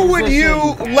 Who would you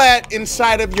let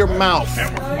inside of your mouth?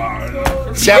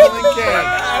 Devlin Kane.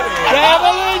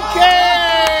 Devlin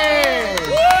Kane.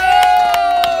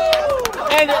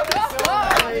 And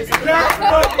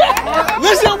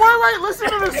listen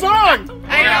to the song.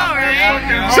 I know,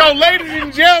 right? So, ladies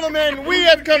and gentlemen, we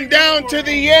have come down to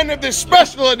the end of this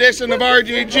special edition of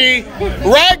RGG.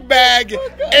 raggBAGG,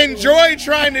 enjoy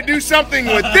trying to do something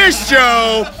with this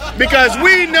show because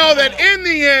we know that in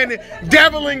the end,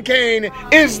 Devlin Kane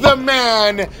is the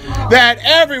man that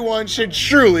everyone should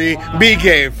truly be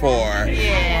gay for.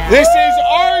 Yeah. This is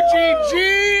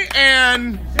RGG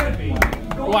and...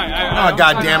 Oh,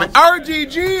 God damn it.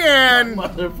 RGG and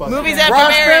Movies after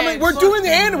Ross marriage. Family. We're doing the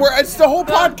end. It's the whole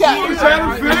podcast.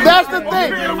 That's the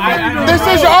thing. This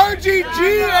is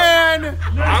RGG and...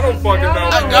 I don't fucking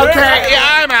know. Okay,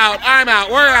 yeah, I'm out.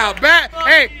 We're out.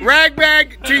 Hey,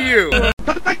 raggBAGG to you.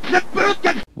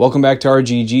 Welcome back to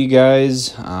RGG,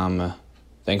 guys.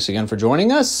 Thanks again for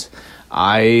joining us.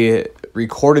 I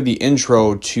recorded the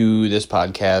intro to this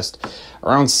podcast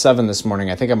around 7 this morning.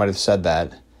 I think I might have said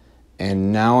that.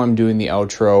 And now I'm doing the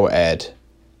outro at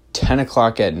 10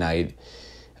 o'clock at night.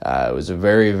 It was a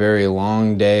very, very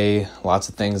long day. Lots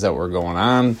of things that were going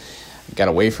on. Time got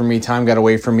away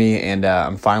from me, and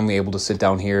I'm finally able to sit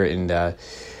down here and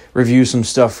review some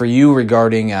stuff for you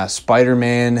regarding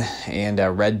Spider-Man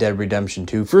and Red Dead Redemption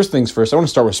 2. First things first, I want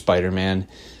to start with Spider-Man.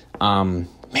 Man,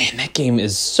 that game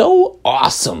is so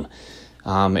awesome.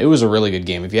 It was a really good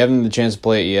game. If you haven't had the chance to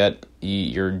play it yet,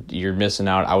 you're missing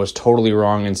out. I was totally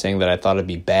wrong in saying that I thought it'd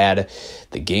be bad.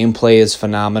 The gameplay is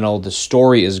phenomenal. The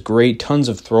story is great. Tons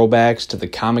of throwbacks to the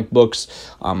comic books.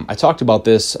 I talked about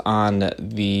this on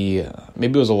maybe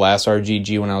it was the last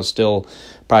RGG when I was still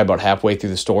probably about halfway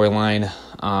through the storyline.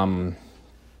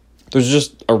 There's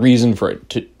just a reason for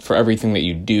everything that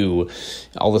you do.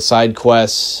 All the side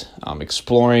quests,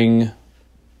 exploring,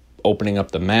 opening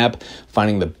up the map,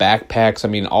 finding the backpacks. I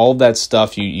mean, all of that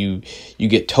stuff, you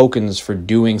get tokens for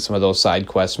doing some of those side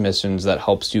quest missions that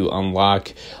helps you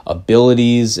unlock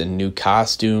abilities and new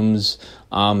costumes.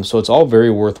 So it's all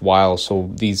very worthwhile.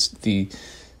 So the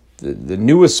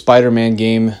newest Spider-Man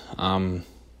game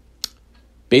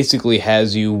basically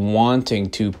has you wanting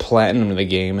to platinum the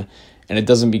game, and it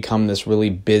doesn't become this really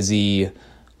busy,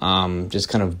 just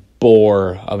kind of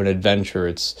bore of an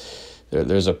adventure.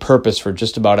 There's a purpose for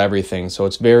just about everything, so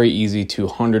it's very easy to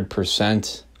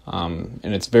 100%, and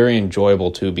it's very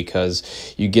enjoyable too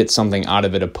because you get something out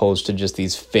of it opposed to just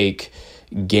these fake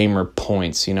gamer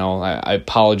points. You know, I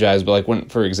apologize, but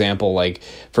like for example, I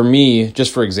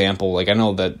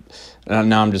know that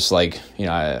now I'm just like, you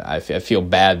know, I feel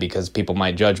bad because people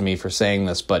might judge me for saying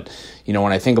this, but you know,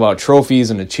 when I think about trophies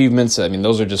and achievements, I mean,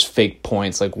 those are just fake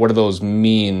points. Like, what do those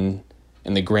mean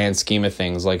in the grand scheme of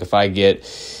things? Like, if I get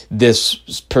this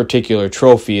particular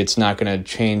trophy, it's not going to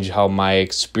change how my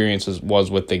experience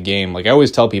was with the game. Like I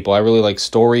always tell people, I really like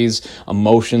stories,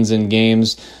 emotions in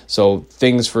games. So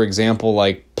things, for example,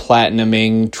 like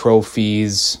platinuming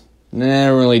trophies, they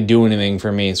don't really do anything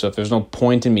for me. So if there's no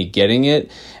point in me getting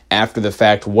it after the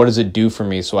fact, what does it do for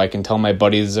me? So I can tell my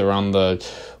buddies around the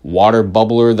water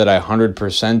bubbler that I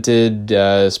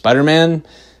 100%ed Spider-Man?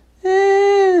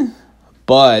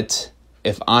 But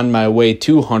if on my way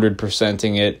to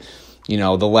 100%ing it, you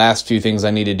know, the last few things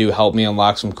I need to do help me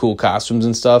unlock some cool costumes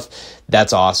and stuff,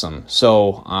 that's awesome.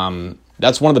 So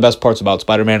that's one of the best parts about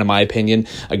Spider-Man, in my opinion.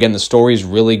 Again, the story is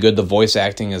really good. The voice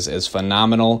acting is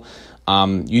phenomenal.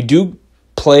 You do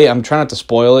play, I'm trying not to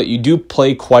spoil it, you do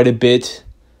play quite a bit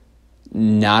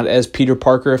not as Peter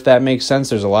Parker, if that makes sense.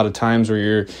 There's a lot of times where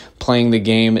you're playing the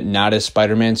game not as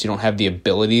Spider-Man, so you don't have the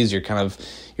abilities. You're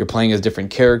playing as different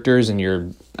characters, and you're,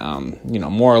 you know,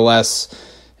 more or less,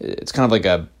 it's kind of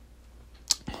like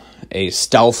a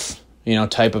stealth, you know,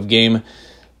 type of game.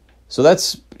 So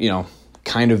that's, you know,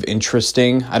 kind of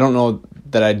interesting. I don't know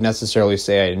that I'd necessarily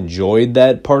say I enjoyed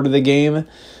that part of the game.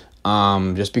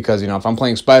 Just because, you know, if I'm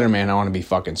playing Spider-Man, I want to be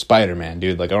fucking Spider-Man,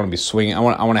 dude. Like, I want to be swinging. I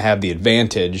want to have the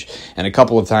advantage. And a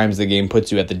couple of times the game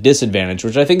puts you at the disadvantage,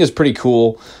 which I think is pretty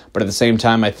cool. But at the same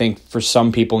time, I think for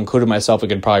some people, including myself, it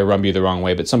could probably rub you the wrong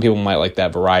way. But some people might like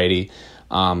that variety.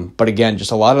 But again, just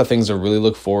a lot of things to really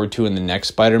look forward to in the next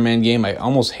Spider-Man game. I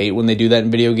almost hate when they do that in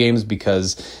video games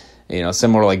because, you know,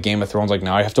 similar to like Game of Thrones, like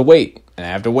now I have to wait. And I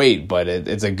have to wait. But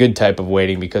it's a good type of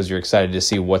waiting because you're excited to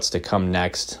see what's to come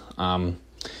next.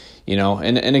 You know,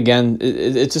 and again,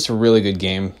 it's just a really good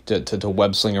game to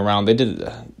web sling around. They did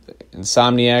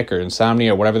Insomnia,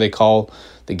 whatever they call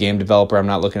the game developer. I'm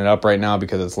not looking it up right now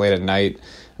because it's late at night.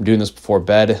 I'm doing this before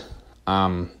bed.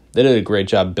 They did a great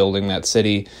job building that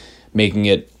city, making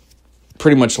it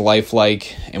pretty much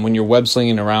lifelike. And when you're web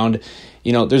slinging around,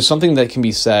 you know, there's something that can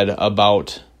be said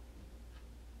about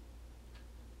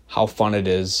how fun it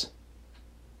is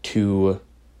to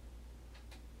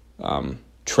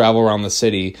travel around the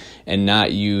city and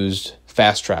not use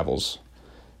fast travels.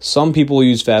 Some people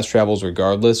use fast travels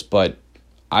regardless, but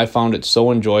I found it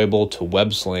so enjoyable to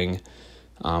web sling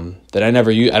that I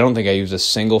don't think I used a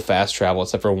single fast travel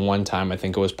except for one time. I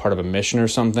think it was part of a mission or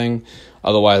something.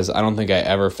 Otherwise, I don't think I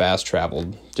ever fast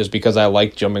traveled just because I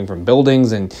like jumping from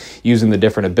buildings and using the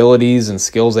different abilities and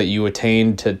skills that you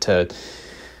attain to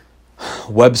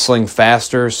web sling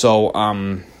faster. So,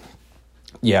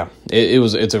 yeah,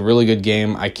 it's a really good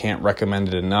game. I can't recommend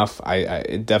it enough.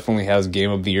 It definitely has Game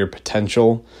of the Year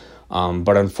potential,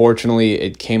 but unfortunately,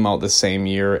 it came out the same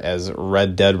year as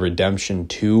Red Dead Redemption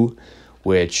 2,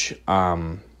 which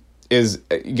is,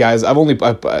 guys,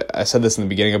 I said this in the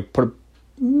beginning. I put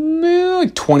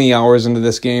like 20 hours into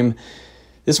this game.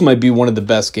 this might be one of the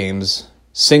best games,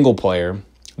 single player,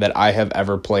 that I have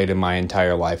ever played in my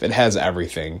entire life. It has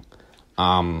everything.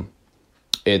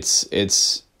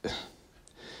 It's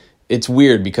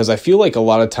weird because I feel like a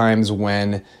lot of times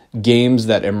when games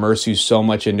that immerse you so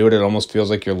much into it, it almost feels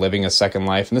like you're living a second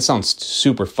life. And this sounds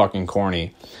super fucking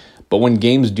corny, but when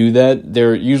games do that,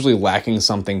 they're usually lacking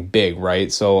something big,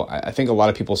 right? So I think a lot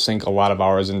of people sink a lot of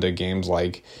hours into games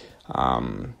like,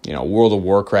 World of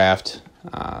Warcraft.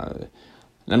 And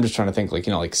I'm just trying to think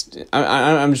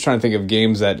I'm just trying to think of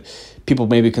games that people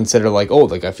maybe consider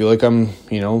I feel like I'm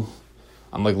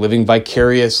like living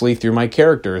vicariously through my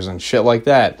characters and shit like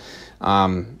that.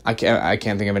 I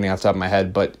can't think of any off the top of my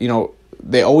head, but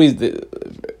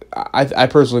I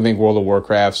personally think World of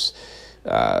Warcraft's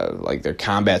their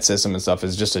combat system and stuff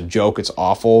is just a joke. It's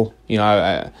awful.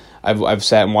 I've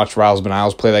sat and watched Riles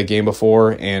Beniles play that game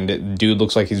before, and dude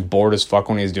looks like he's bored as fuck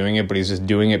when he's doing it, but he's just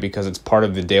doing it because it's part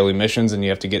of the daily missions, and you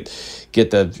have to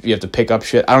you have to pick up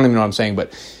shit. I don't even know what I'm saying,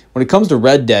 but when it comes to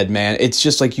Red Dead, man, it's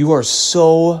just like you are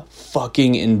so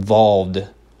fucking involved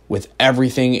with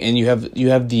everything, and you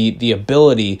have the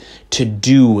ability to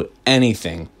do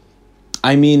anything.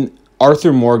 I mean,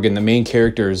 Arthur Morgan, the main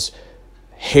character's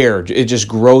hair, it just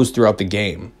grows throughout the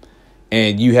game,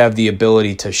 and you have the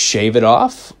ability to shave it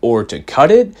off or to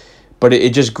cut it, but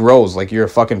it just grows like you're a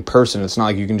fucking person. It's not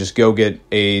like you can just go get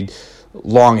a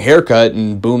long haircut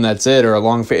and boom, that's it, or a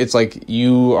long face. It's like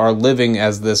you are living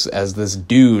as this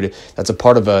dude that's a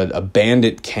part of a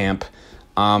bandit camp.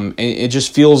 And it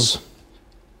just feels...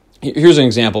 Here's an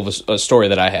example of a story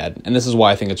that I had, and this is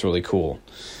why I think it's really cool.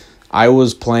 I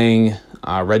was playing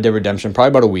Red Dead Redemption probably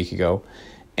about a week ago,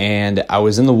 and I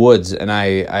was in the woods, and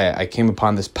I came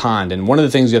upon this pond. And one of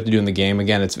the things you have to do in the game,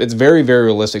 again, it's very, very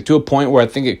realistic to a point where I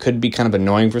think it could be kind of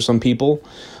annoying for some people.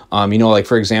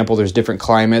 For example, there's different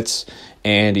climates,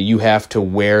 and you have to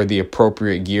wear the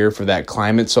appropriate gear for that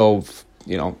climate. So,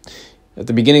 at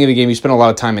the beginning of the game, you spend a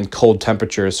lot of time in cold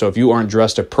temperatures. So if you aren't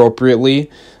dressed appropriately,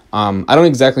 I don't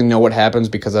exactly know what happens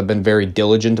because I've been very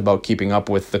diligent about keeping up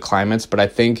with the climates, but I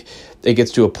think it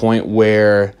gets to a point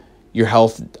where I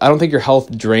don't think your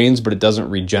health drains, but it doesn't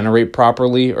regenerate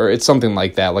properly, or it's something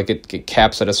like that. Like it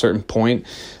caps at a certain point.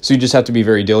 So you just have to be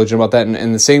very diligent about that.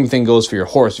 And the same thing goes for your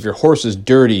horse. If your horse is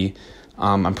dirty,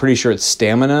 I'm pretty sure its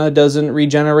stamina doesn't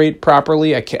regenerate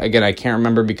properly. I can't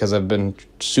remember because I've been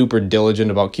super diligent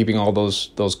about keeping all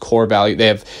those core values.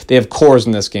 They have cores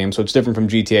in this game, so it's different from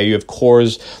GTA. You have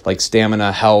cores like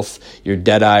stamina, health, your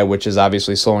Deadeye, which is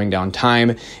obviously slowing down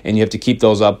time, and you have to keep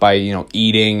those up by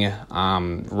eating,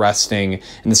 resting,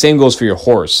 and the same goes for your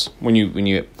horse when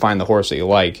you find the horse that you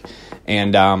like,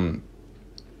 and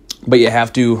but you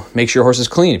have to make sure your horse is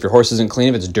clean. If your horse isn't clean,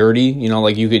 if it's dirty,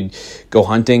 you could go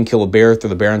hunting, kill a bear, throw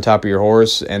the bear on top of your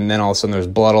horse, and then all of a sudden there's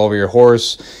blood all over your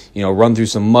horse, run through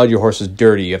some mud, your horse is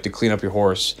dirty. You have to clean up your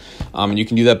horse. And you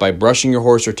can do that by brushing your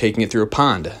horse or taking it through a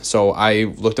pond. So I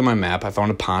looked at my map, I found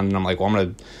a pond, and I'm like, well, I'm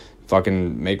going to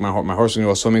fucking make my horse is going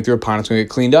to go swimming through a pond, it's going to get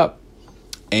cleaned up.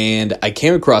 And I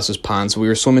came across this pond, so we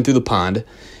were swimming through the pond,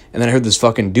 and then I heard this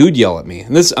fucking dude yell at me.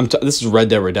 And this is Red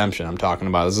Dead Redemption I'm talking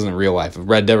about. This isn't real life.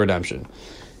 Red Dead Redemption.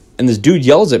 And this dude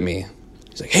yells at me.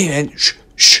 He's like, hey, man,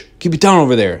 shh, keep it down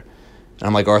over there. And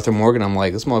I'm like, Arthur Morgan, I'm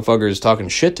like, this motherfucker is talking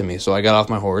shit to me. So I got off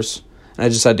my horse, and I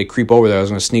just had to creep over there. I was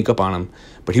going to sneak up on him.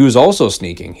 But he was also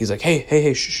sneaking. He's like,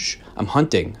 hey, shh, I'm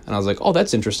hunting. And I was like, oh,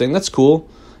 that's interesting. That's cool.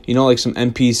 Some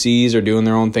NPCs are doing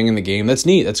their own thing in the game. That's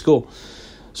neat. That's cool.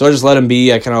 So I just let him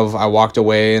be. I walked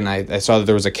away, and I saw that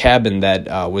there was a cabin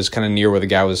that was kind of near where the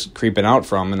guy was creeping out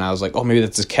from, and I was like, oh, maybe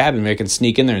that's his cabin. Maybe I can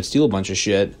sneak in there and steal a bunch of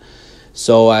shit.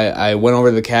 So I went over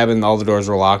to the cabin. All the doors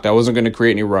were locked. I wasn't going to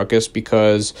create any ruckus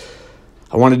because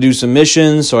I wanted to do some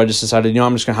missions, so I just decided,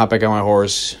 I'm just going to hop back on my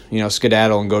horse,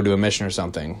 skedaddle and go do a mission or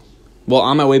something. Well,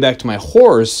 on my way back to my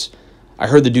horse, I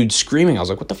heard the dude screaming. I was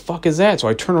like, what the fuck is that? So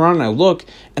I turn around and I look,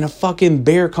 and a fucking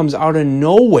bear comes out of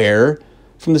nowhere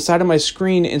from the side of my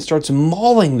screen and starts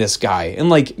mauling this guy, and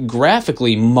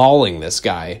graphically mauling this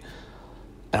guy.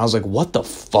 And I was like, what the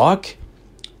fuck?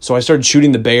 So I started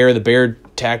shooting the bear. The bear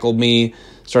tackled me,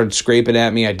 started scraping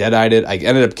at me. I dead-eyed it. I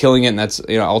ended up killing it, and that's,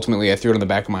 ultimately I threw it on the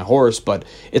back of my horse. But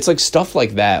it's stuff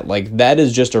like that. That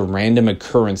is just a random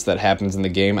occurrence that happens in the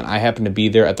game, and I happened to be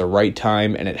there at the right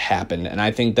time, and it happened. And I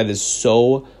think that is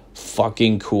so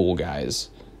fucking cool, guys.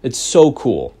 It's so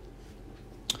cool.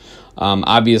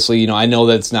 Obviously, I know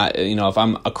that's not, if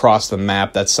I'm across the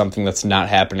map, that's something that's not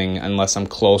happening unless I'm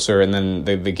closer, and then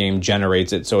the game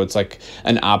generates it. So it's like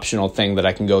an optional thing that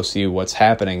I can go see what's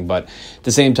happening. But at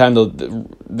the same time,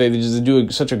 they just do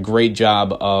such a great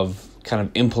job of kind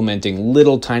of implementing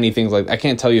little tiny things. Like, I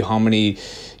can't tell you how many,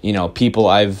 people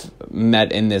I've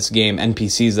met in this game,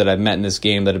 NPCs that I've met in this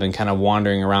game that have been kind of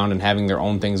wandering around and having their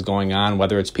own things going on,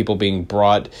 whether it's people being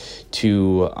brought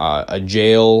to a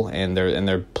jail and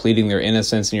they're pleading their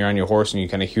innocence, and you're on your horse and you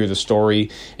kind of hear the story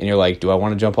and you're like, do I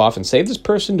want to jump off and save this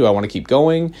person? Do I want to keep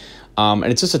going? And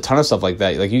it's just a ton of stuff like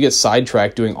that. Like, you get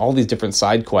sidetracked doing all these different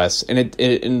side quests, and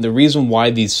and the reason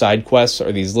why these side quests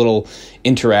or these little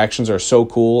interactions are so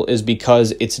cool is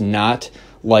because it's not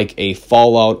like a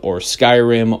Fallout or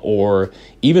Skyrim or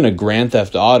even a Grand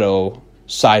Theft Auto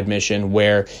side mission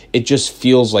where it just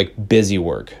feels like busy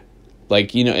work.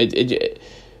 Like, it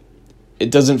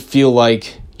doesn't feel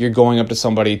like you're going up to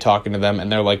somebody, talking to them,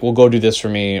 and they're like, well, go do this for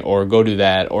me, or go do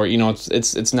that, or,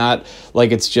 it's not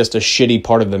like it's just a shitty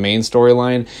part of the main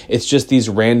storyline. It's just these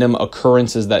random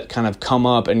occurrences that kind of come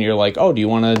up, and you're like, oh, do you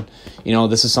want to,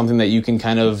 this is something that you can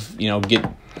kind of,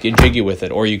 get jiggy with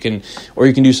it, or you can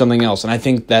do something else. And I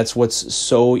think that's what's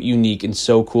so unique and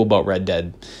so cool about Red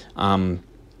Dead. And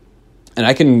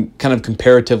I can kind of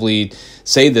comparatively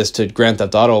say this to Grand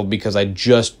Theft Auto because I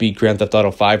just beat Grand Theft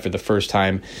Auto 5 for the first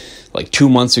time like 2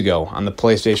 months ago on the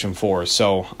PlayStation 4.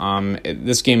 So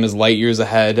this game is light years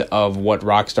ahead of what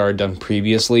Rockstar had done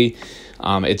previously.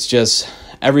 It's just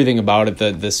everything about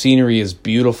it. The scenery is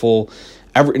beautiful,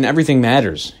 and everything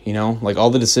matters. Like, all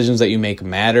the decisions that you make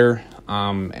matter.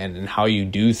 And how you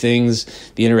do things,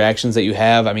 the interactions that you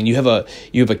have. I mean, you have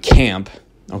a camp.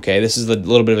 Okay, this is a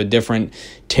little bit of a different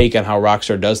take on how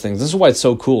Rockstar does things. This is why it's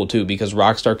so cool too, because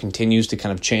Rockstar continues to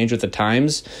kind of change with the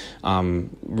times,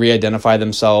 re-identify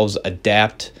themselves,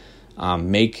 adapt,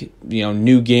 make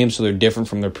new games so they're different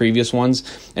from their previous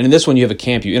ones. And in this one, you have a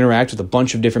camp. You interact with a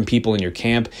bunch of different people in your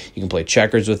camp. You can play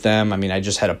checkers with them. I mean, I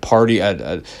just had a party,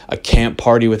 a camp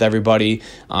party with everybody.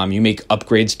 You make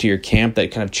upgrades to your camp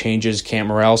that kind of changes camp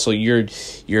morale. So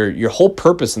your whole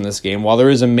purpose in this game, while there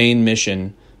is a main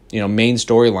mission, main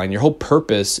storyline, your whole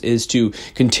purpose is to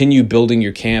continue building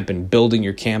your camp and building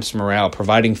your camp's morale,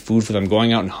 providing food for them,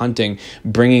 going out and hunting,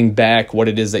 bringing back what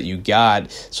it is that you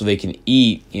got so they can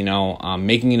eat,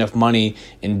 making enough money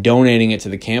and donating it to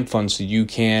the camp fund so you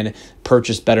can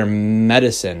purchase better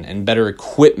medicine and better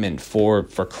equipment for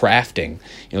crafting.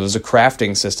 There's a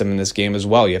crafting system in this game as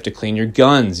well. You have to clean your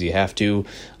guns. You have to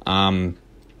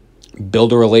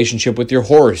build a relationship with your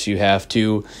horse. You have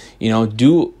to,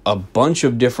 do a bunch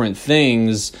of different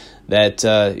things that,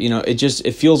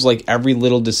 it feels like every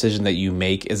little decision that you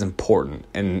make is important.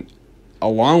 And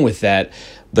along with that,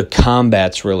 the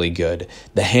combat's really good.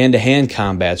 The hand-to-hand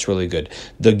combat's really good.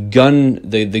 The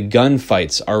gun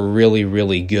fights are really,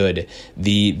 really good.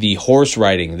 The horse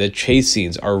riding, the chase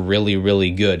scenes are really,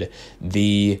 really good.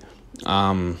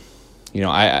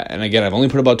 And again, I've only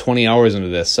put about 20 hours into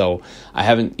this, so I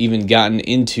haven't even gotten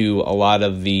into a lot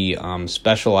of the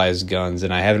specialized guns,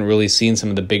 and I haven't really seen some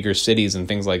of the bigger cities and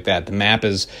things like that. The map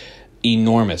is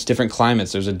enormous. Different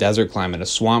climates. There's a desert climate, a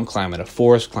swamp climate, a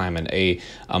forest climate, a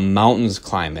mountains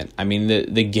climate. I mean,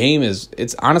 the game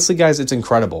it's honestly, guys, it's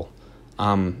incredible.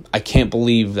 I can't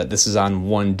believe that this is on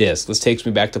one disc. This takes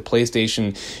me back to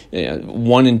PlayStation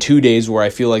 1 and 2 days where I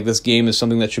feel like this game is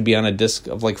something that should be on a disc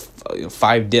of like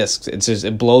 5 discs.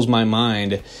 It blows my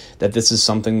mind that this is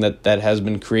something that has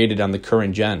been created on the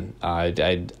current gen.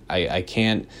 I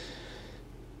can't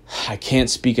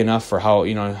speak enough for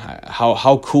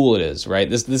how cool it is, right?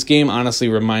 This game honestly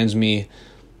reminds me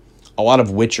a lot of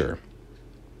Witcher,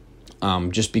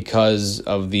 just because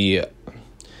of the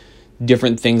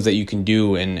different things that you can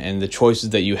do and the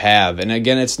choices that you have. And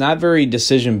again, it's not very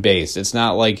decision based. It's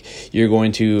not like you're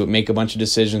going to make a bunch of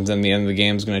decisions and the end of the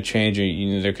game is going to change.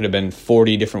 There could have been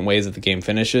 40 different ways that the game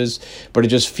finishes, but it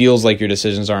just feels like your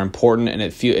decisions are important, and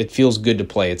it feels good to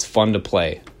play. It's fun to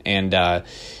play. And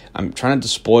I'm trying not to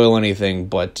spoil anything,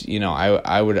 but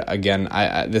I would, again,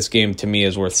 this game to me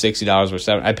is worth $60 or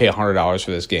 $70. I'd pay $100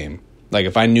 for this game. Like,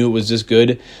 if I knew it was this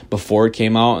good before it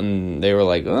came out and they were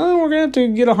like, oh, we're going to have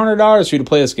to get $100 for you to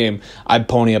play this game, I'd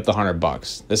pony up the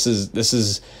 $100. This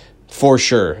is for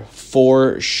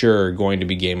sure going to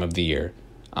be game of the year.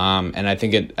 And I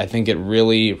think it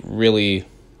really, really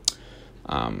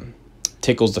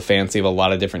tickles the fancy of a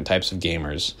lot of different types of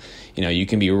gamers. You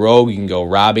can be rogue, you can go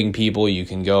robbing people, you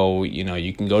can go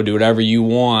do whatever you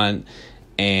want.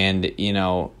 And,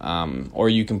 or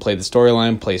you can play the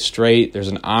storyline, play straight. There's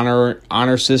an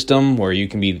honor system where you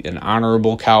can be an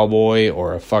honorable cowboy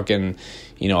or a fucking,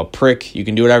 a prick. You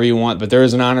can do whatever you want, but there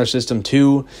is an honor system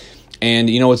too. And,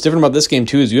 what's different about this game,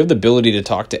 too, is you have the ability to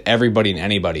talk to everybody and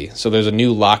anybody. So there's a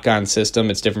new lock-on system.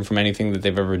 It's different from anything that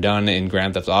they've ever done in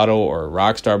Grand Theft Auto or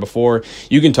Rockstar before.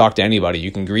 You can talk to anybody.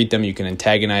 You can greet them. You can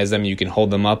antagonize them. You can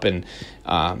hold them up and,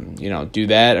 do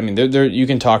that. I mean, you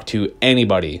can talk to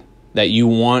anybody that you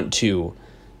want to.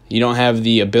 You don't have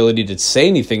the ability to say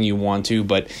anything you want to,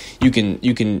 but you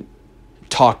can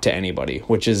talk to anybody,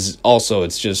 which is also,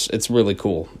 it's really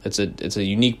cool. It's a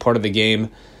unique part of the game,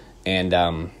 and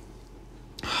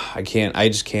I can't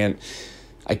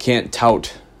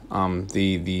tout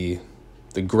the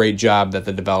great job that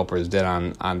the developers did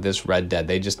on this Red Dead.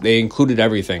 They included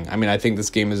everything. I mean, I think this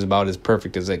game is about as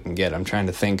perfect as it can get. I'm trying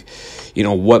to think,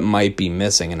 what might be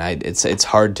missing, and it's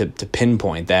hard to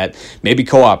pinpoint that. Maybe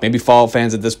co-op. Maybe Fallout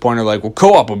fans at this point are like, well,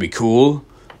 co-op would be cool,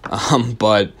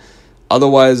 but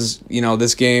otherwise,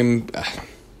 this game,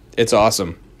 it's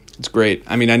awesome. It's great.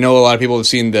 I mean, I know a lot of people have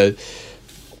seen the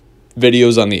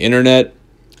videos on the internet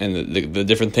and the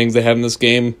different things they have in this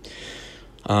game.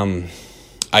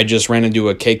 I just ran into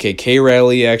a KKK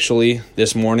rally, actually,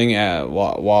 this morning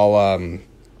while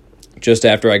just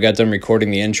after I got done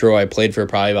recording the intro. I played for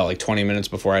probably about 20 minutes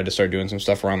before I had to start doing some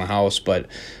stuff around the house. But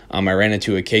I ran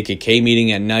into a KKK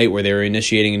meeting at night where they were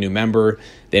initiating a new member.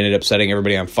 They ended up setting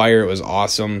everybody on fire. It was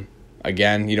awesome.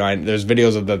 Again, there's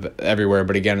videos of them everywhere.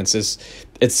 But again,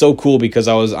 it's so cool because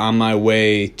I was on my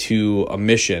way to a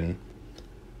mission,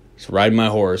 just riding my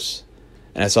horse,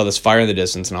 and I saw this fire in the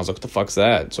distance, and I was like, what the fuck's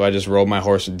that? So I just rode my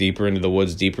horse deeper into the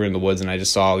woods, and I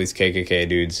just saw all these KKK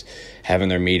dudes having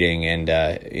their meeting, and,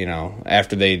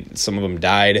 after some of them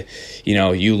died,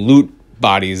 you loot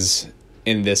bodies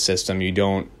in this system. You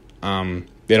don't,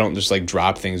 they don't just,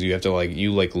 drop things. You have to,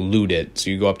 loot it. So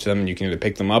you go up to them, and you can either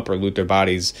pick them up or loot their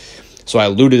bodies. So I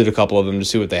looted a couple of them to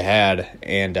see what they had,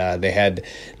 and they had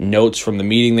notes from the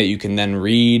meeting that you can then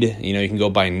read. You can go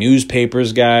buy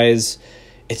newspapers, guys.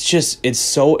 It's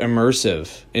so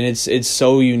immersive, and it's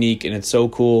so unique, and it's so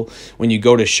cool when you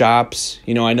go to shops.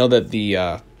 I know that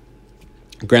the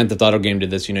Grand Theft Auto game did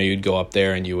this. You'd go up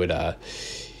there and you would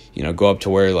go up to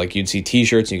where you'd see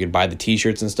T-shirts and you could buy the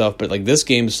T-shirts and stuff. But this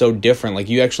game is so different.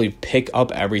 You actually pick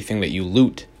up everything that you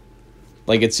loot.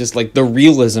 It's just the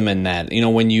realism in that.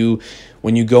 When you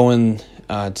go in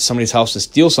to somebody's house to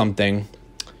steal something.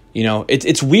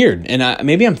 It's weird, and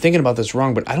maybe I'm thinking about this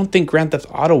wrong, but I don't think Grand Theft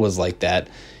Auto was like that.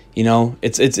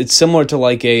 It's similar to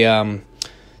a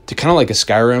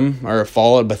Skyrim or a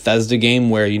Fallout Bethesda game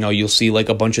where you'll see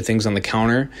a bunch of things on the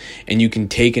counter, and you can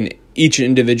take each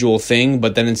individual thing,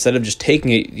 but then instead of just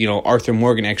taking it, Arthur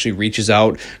Morgan actually reaches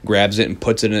out, grabs it, and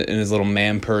puts it in his little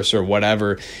man purse or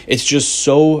whatever. It's just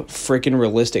so freaking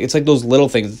realistic. It's those little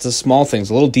things. It's the small things,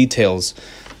 the little details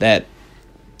that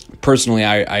personally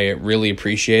I really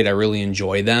appreciate. I really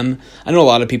enjoy them. I know a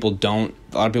lot of people don't.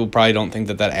 A lot of people probably don't think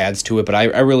that adds to it, but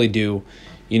I really do.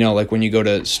 When you go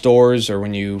to stores or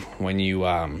when you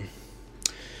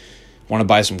want to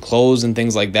buy some clothes and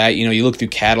things like that, you look through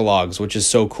catalogs, which is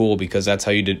so cool because that's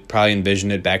how you did probably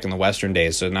envision it back in the Western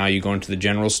days. So now you go into the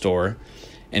general store,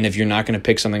 and if you're not going to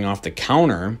pick something off the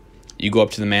counter, you go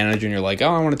up to the manager and you're like, oh,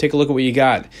 I want to take a look at what you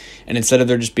got. And instead of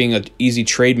there just being an easy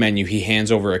trade menu, he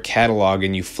hands over a catalog,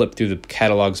 and you flip through the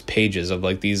catalog's pages of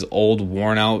these old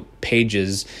worn out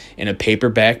pages in a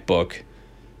paperback book,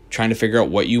 trying to figure out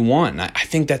what you want. And I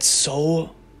think that's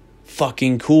so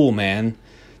fucking cool, man.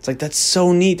 It's that's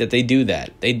so neat that they do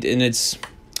that. It's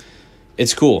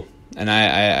cool. And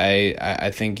I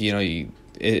think,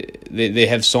 they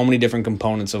have so many different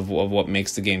components of what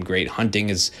makes the game great. Hunting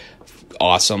is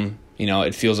awesome.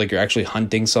 It feels like you're actually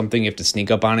hunting something. You have to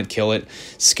sneak up on it, kill it,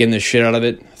 skin the shit out of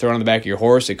it, throw it on the back of your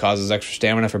horse. It causes extra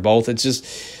stamina for both. It's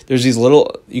just, there's these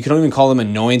little, you can even call them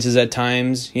annoyances at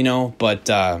times, but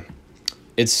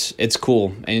it's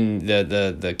cool. And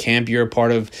the camp you're a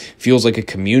part of feels like a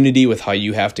community with how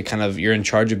you have to you're in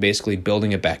charge of basically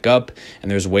building it back up.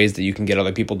 And there's ways that you can get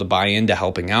other people to buy into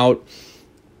helping out.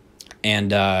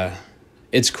 And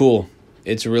it's cool.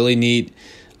 It's really neat.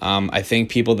 I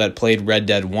think people that played Red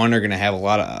Dead 1 are going to have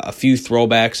a few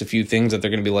throwbacks, a few things that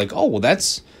they're going to be like, oh, well,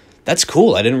 that's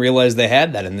cool. I didn't realize they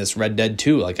had that in this Red Dead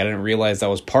 2. I didn't realize that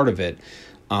was part of it,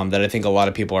 that I think a lot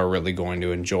of people are really going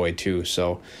to enjoy too.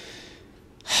 So,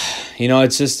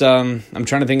 it's just, I'm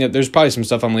trying to think of, there's probably some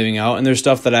stuff I'm leaving out, and there's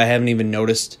stuff that I haven't even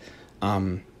noticed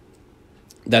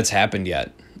that's happened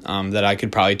yet. That I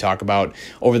could probably talk about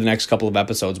over the next couple of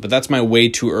episodes. But that's my way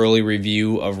too early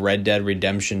review of Red Dead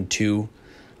Redemption 2.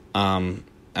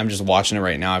 I'm just watching it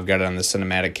right now. I've got it on the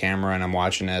cinematic camera, and I'm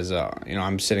watching as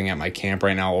I'm sitting at my camp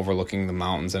right now, overlooking the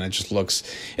mountains, and it looks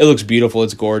beautiful.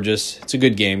 It's gorgeous. It's a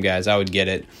good game, guys. I would get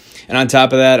it. And on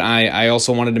top of that, I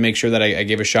also wanted to make sure that I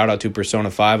gave a shout out to Persona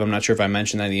 5. I'm not sure if I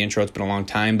mentioned that in the intro. It's been a long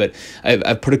time, but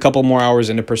I've put a couple more hours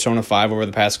into Persona 5 over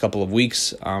the past couple of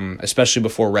weeks, especially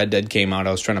before Red Dead came out.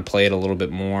 I was trying to play it a little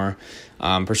bit more.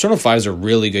 Persona 5 is a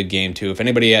really good game, too. If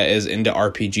anybody is into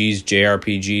RPGs,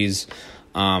 JRPGs,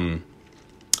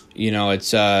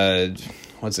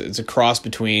 it's a cross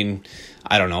between,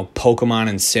 I don't know, Pokemon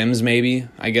and Sims, maybe,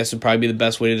 I guess would probably be the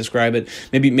best way to describe it.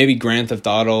 Maybe Grand Theft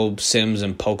Auto, Sims,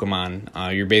 and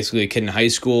Pokemon. You're basically a kid in high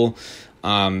school,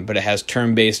 but it has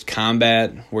turn-based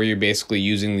combat where you're basically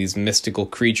using these mystical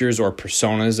creatures, or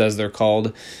personas as they're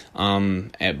called,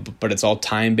 but it's all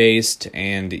time-based,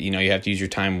 and you have to use your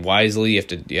time wisely.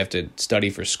 You have to study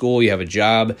for school, you have a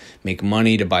job, make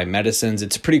money to buy medicines.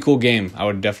 It's a pretty cool game. I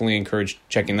would definitely encourage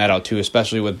checking that out too,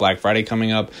 especially with Black Friday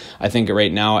coming up. I think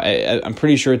right now, I'm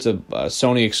pretty sure it's a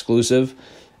Sony exclusive,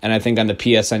 and I think on the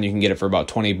PSN you can get it for about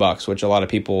 $20, which a lot of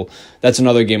people, that's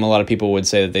another game a lot of people would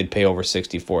say that they'd pay over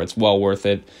 $60 for. It's well worth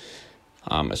it,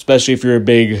 especially if you're a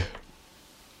big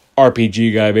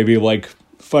RPG guy, maybe like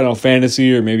Final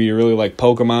Fantasy, or maybe you really like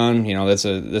Pokemon.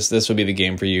 This would be the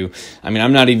game for you.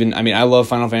 I love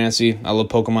Final Fantasy. I love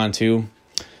Pokemon too,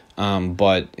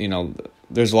 but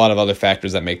there's a lot of other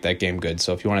factors that make that game good.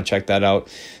 So if you want to check that out,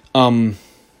 one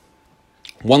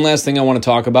last thing I want to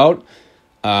talk about.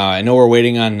 I know we're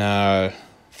waiting on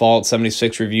Fallout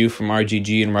 76 review from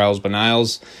RGG and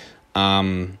raggBAGG.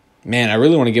 Man, I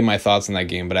really want to give my thoughts on that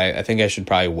game, but I think I should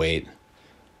probably wait.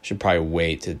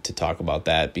 To talk about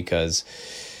that, because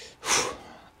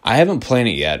I haven't played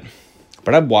it yet,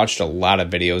 but I've watched a lot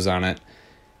of videos on it,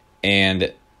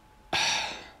 and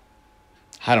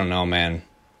I don't know, man.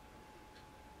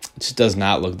 It just does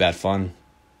not look that fun.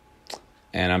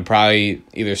 And I'm probably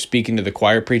either speaking to the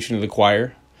choir, preaching to the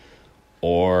choir,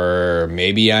 or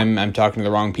maybe I'm talking to the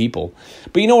wrong people.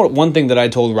 But you know what? One thing that I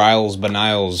told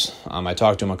raggBAGG, I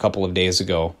talked to him a couple of days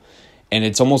ago, and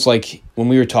it's almost like when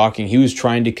we were talking, he was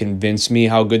trying to convince me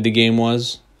how good the game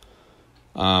was.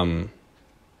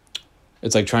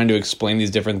 It's like trying to explain these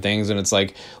different things, and it's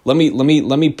like, let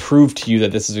me prove to you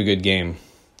that this is a good game.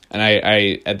 And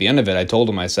I at the end of it, I told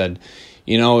him, I said,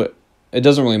 it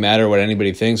doesn't really matter what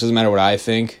anybody thinks. It doesn't matter what I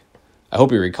think. I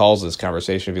hope he recalls this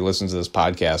conversation if he listens to this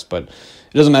podcast, but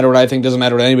it doesn't matter what I think, doesn't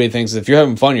matter what anybody thinks. If you're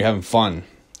having fun, you're having fun.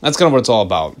 That's kind of what it's all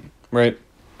about, right?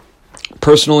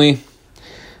 Personally,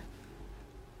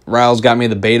 Riles got me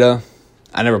the beta.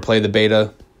 I never played the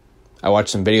beta. I watched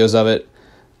some videos of it.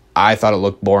 I thought it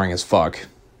looked boring as fuck,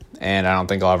 and I don't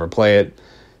think I'll ever play it.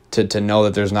 To know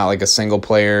that there's not like a single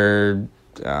player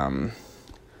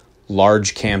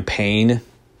large campaign,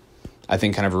 I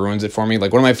think kind of ruins it for me.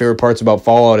 Like, one of my favorite parts about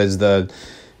Fallout is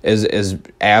as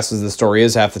ass as the story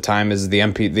is half the time, is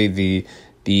the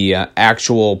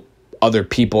actual other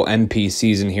people,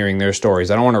 NPCs, and hearing their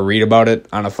stories. I don't want to read about it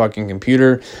on a fucking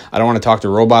computer. I don't want to talk to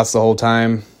robots the whole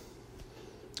time.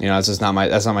 That's just not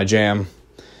my jam.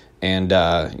 And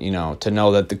to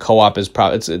know that the co-op is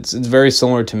it's very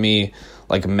similar to me,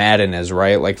 like Madden is,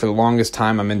 right? Like, for the longest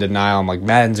time, I'm in denial. I'm like,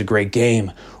 Madden's a great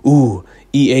game. Ooh,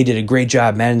 EA did a great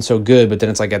job. Madden's so good. But then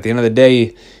it's like, at the end of the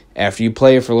day, after you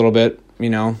play it for a little bit,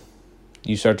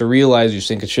 you start to realize, you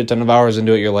sink a shit ton of hours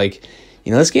into it. You're like,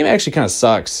 this game actually kind of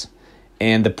sucks.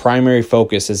 And the primary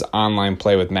focus is online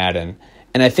play with Madden.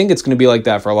 And I think it's going to be like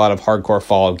that for a lot of hardcore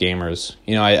Fallout gamers.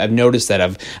 I've noticed that.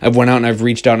 I've went out and I've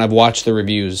reached out and I've watched the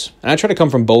reviews. And I try to come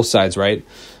from both sides, right?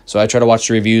 So I try to watch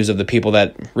the reviews of the people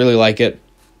that really like it,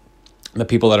 and the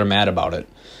people that are mad about it.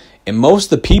 And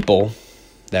most of the people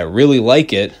that really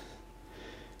like it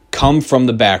come from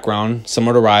the background,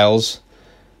 similar to Riles,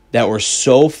 that were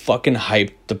so fucking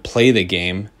hyped to play the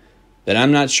game that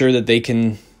I'm not sure that they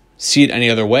can see it any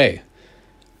other way.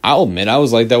 I'll admit,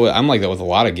 I'm like that with a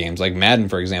lot of games, like Madden,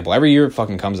 for example. Every year it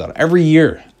fucking comes out. Every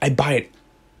year I buy it,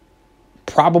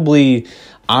 probably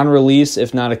on release,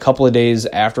 if not a couple of days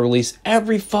after release,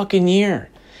 every fucking year.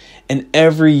 And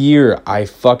every year I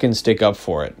fucking stick up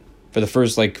for it for the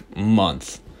first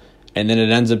month. And then it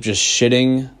ends up just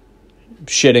shitting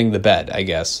the bed, I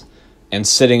guess, and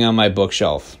sitting on my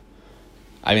bookshelf.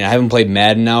 I haven't played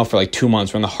Madden now for 2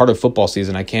 months. We're in the heart of football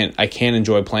season. I can't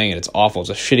enjoy playing it. It's awful.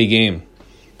 It's a shitty game.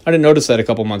 I didn't notice that a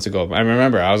couple months ago. I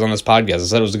remember I was on this podcast. I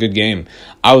said it was a good game.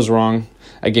 I was wrong.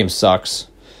 That game sucks.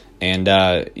 And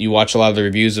you watch a lot of the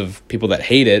reviews of people that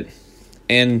hate it,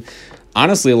 and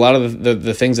honestly, a lot of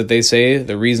the things that they say,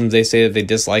 the reasons they say that they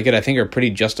dislike it, I think are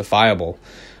pretty justifiable.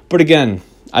 But again,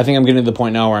 I think I'm getting to the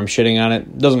point now where I'm shitting on it.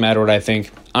 It doesn't matter what I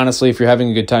think. Honestly, if you're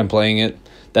having a good time playing it,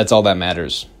 that's all that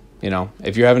matters.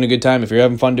 If you're having a good time, if you're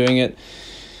having fun doing it,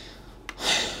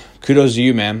 kudos to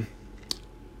you, man.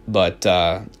 But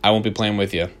I won't be playing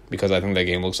with you because I think that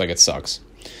game looks like it sucks.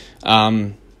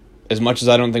 As much as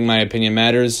I don't think my opinion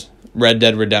matters, Red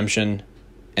Dead Redemption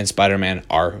and Spider-Man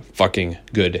are fucking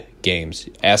good games.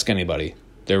 Ask anybody.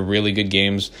 They're really good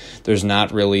games. There's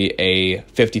not really a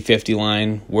 50-50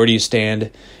 line. Where do you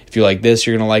stand? If you like this,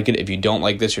 you're going to like it. If you don't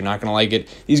like this, you're not going to like it.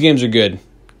 These games are good.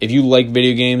 If you like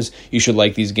video games, you should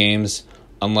like these games,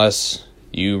 unless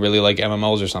you really like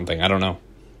MMOs or something. I don't know.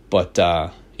 But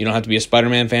you don't have to be a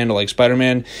Spider-Man fan to like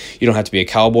Spider-Man. You don't have to be a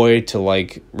cowboy to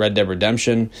like Red Dead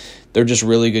Redemption. They're just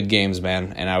really good games,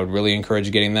 man, and I would really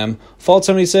encourage getting them. Fallout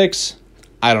 76,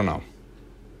 I don't know.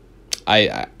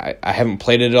 I haven't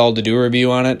played it at all to do a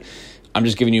review on it. I'm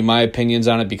just giving you my opinions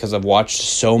on it because I've watched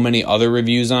so many other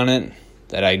reviews on it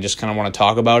that I just kind of want to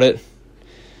talk about it.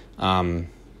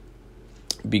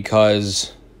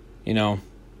 Because, I don't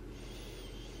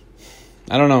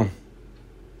know.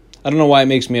 I don't know why it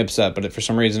makes me upset, but for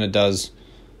some reason it does.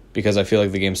 Because I feel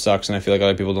like the game sucks, and I feel like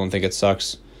other people don't think it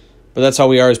sucks. But that's how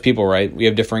we are as people, right? We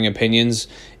have differing opinions,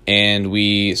 and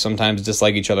we sometimes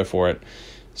dislike each other for it.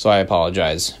 So I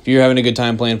apologize. If you're having a good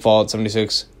time playing Fallout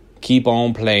 76, keep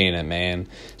on playing it, man.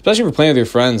 Especially if you're playing with your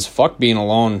friends. Fuck being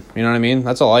alone. You know what I mean?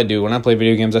 That's all I do. When I play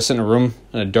video games, I sit in a room,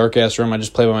 in a dark-ass room. I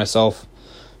just play by myself.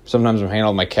 Sometimes I'm hanging out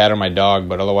with my cat or my dog,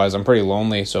 but otherwise I'm pretty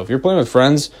lonely. So if you're playing with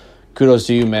friends, kudos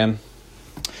to you, man.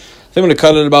 I think I'm going to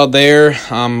cut it about there.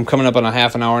 I'm coming up on a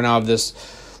half an hour now of this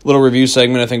little review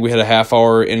segment. I think we had a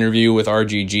half-hour interview with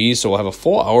RGG, so we'll have a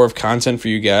full hour of content for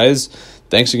you guys.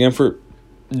 Thanks again for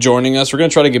joining us. We're going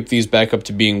to try to get these back up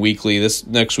to being weekly. This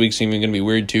next week's even going to be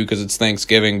weird, too, because it's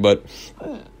Thanksgiving, but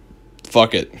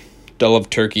fuck it. I love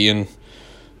turkey and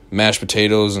mashed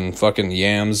potatoes and fucking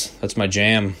yams. That's my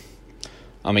jam.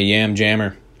 I'm a yam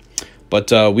jammer.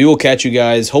 But we will catch you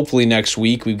guys hopefully next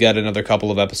week. We've got another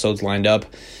couple of episodes lined up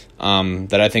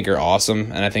that I think are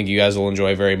awesome, and I think you guys will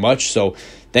enjoy very much. So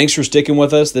thanks for sticking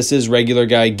with us. This is Regular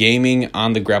Guy Gaming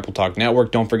on the GrappleTalk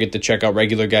Network. Don't forget to check out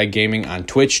Regular Guy Gaming on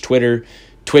Twitch, Twitter,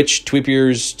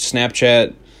 Tweepers,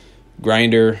 Snapchat,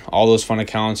 Grindr, all those fun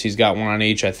accounts. He's got one on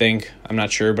each, I think. I'm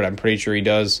not sure, but I'm pretty sure he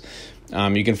does.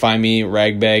 You can find me,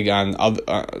 raggBAGG, on other.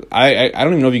 I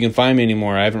don't even know if you can find me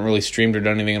anymore. I haven't really streamed or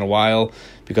done anything in a while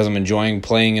because I'm enjoying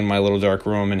playing in my little dark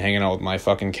room and hanging out with my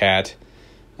fucking cat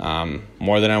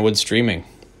more than I would streaming.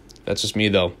 That's just me,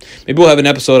 though. Maybe we'll have an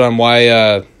episode on why,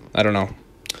 I don't know.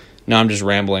 No, I'm just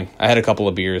rambling. I had a couple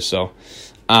of beers, so.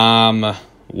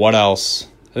 What else?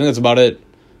 I think that's about it.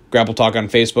 GrappleTalk on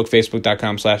Facebook,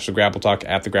 facebook.com/theGrappleTalk,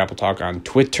 @theGrappleTalk on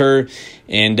Twitter.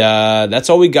 And that's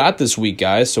all we got this week,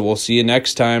 guys. So we'll see you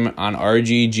next time on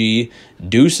RGG.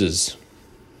 Deuces.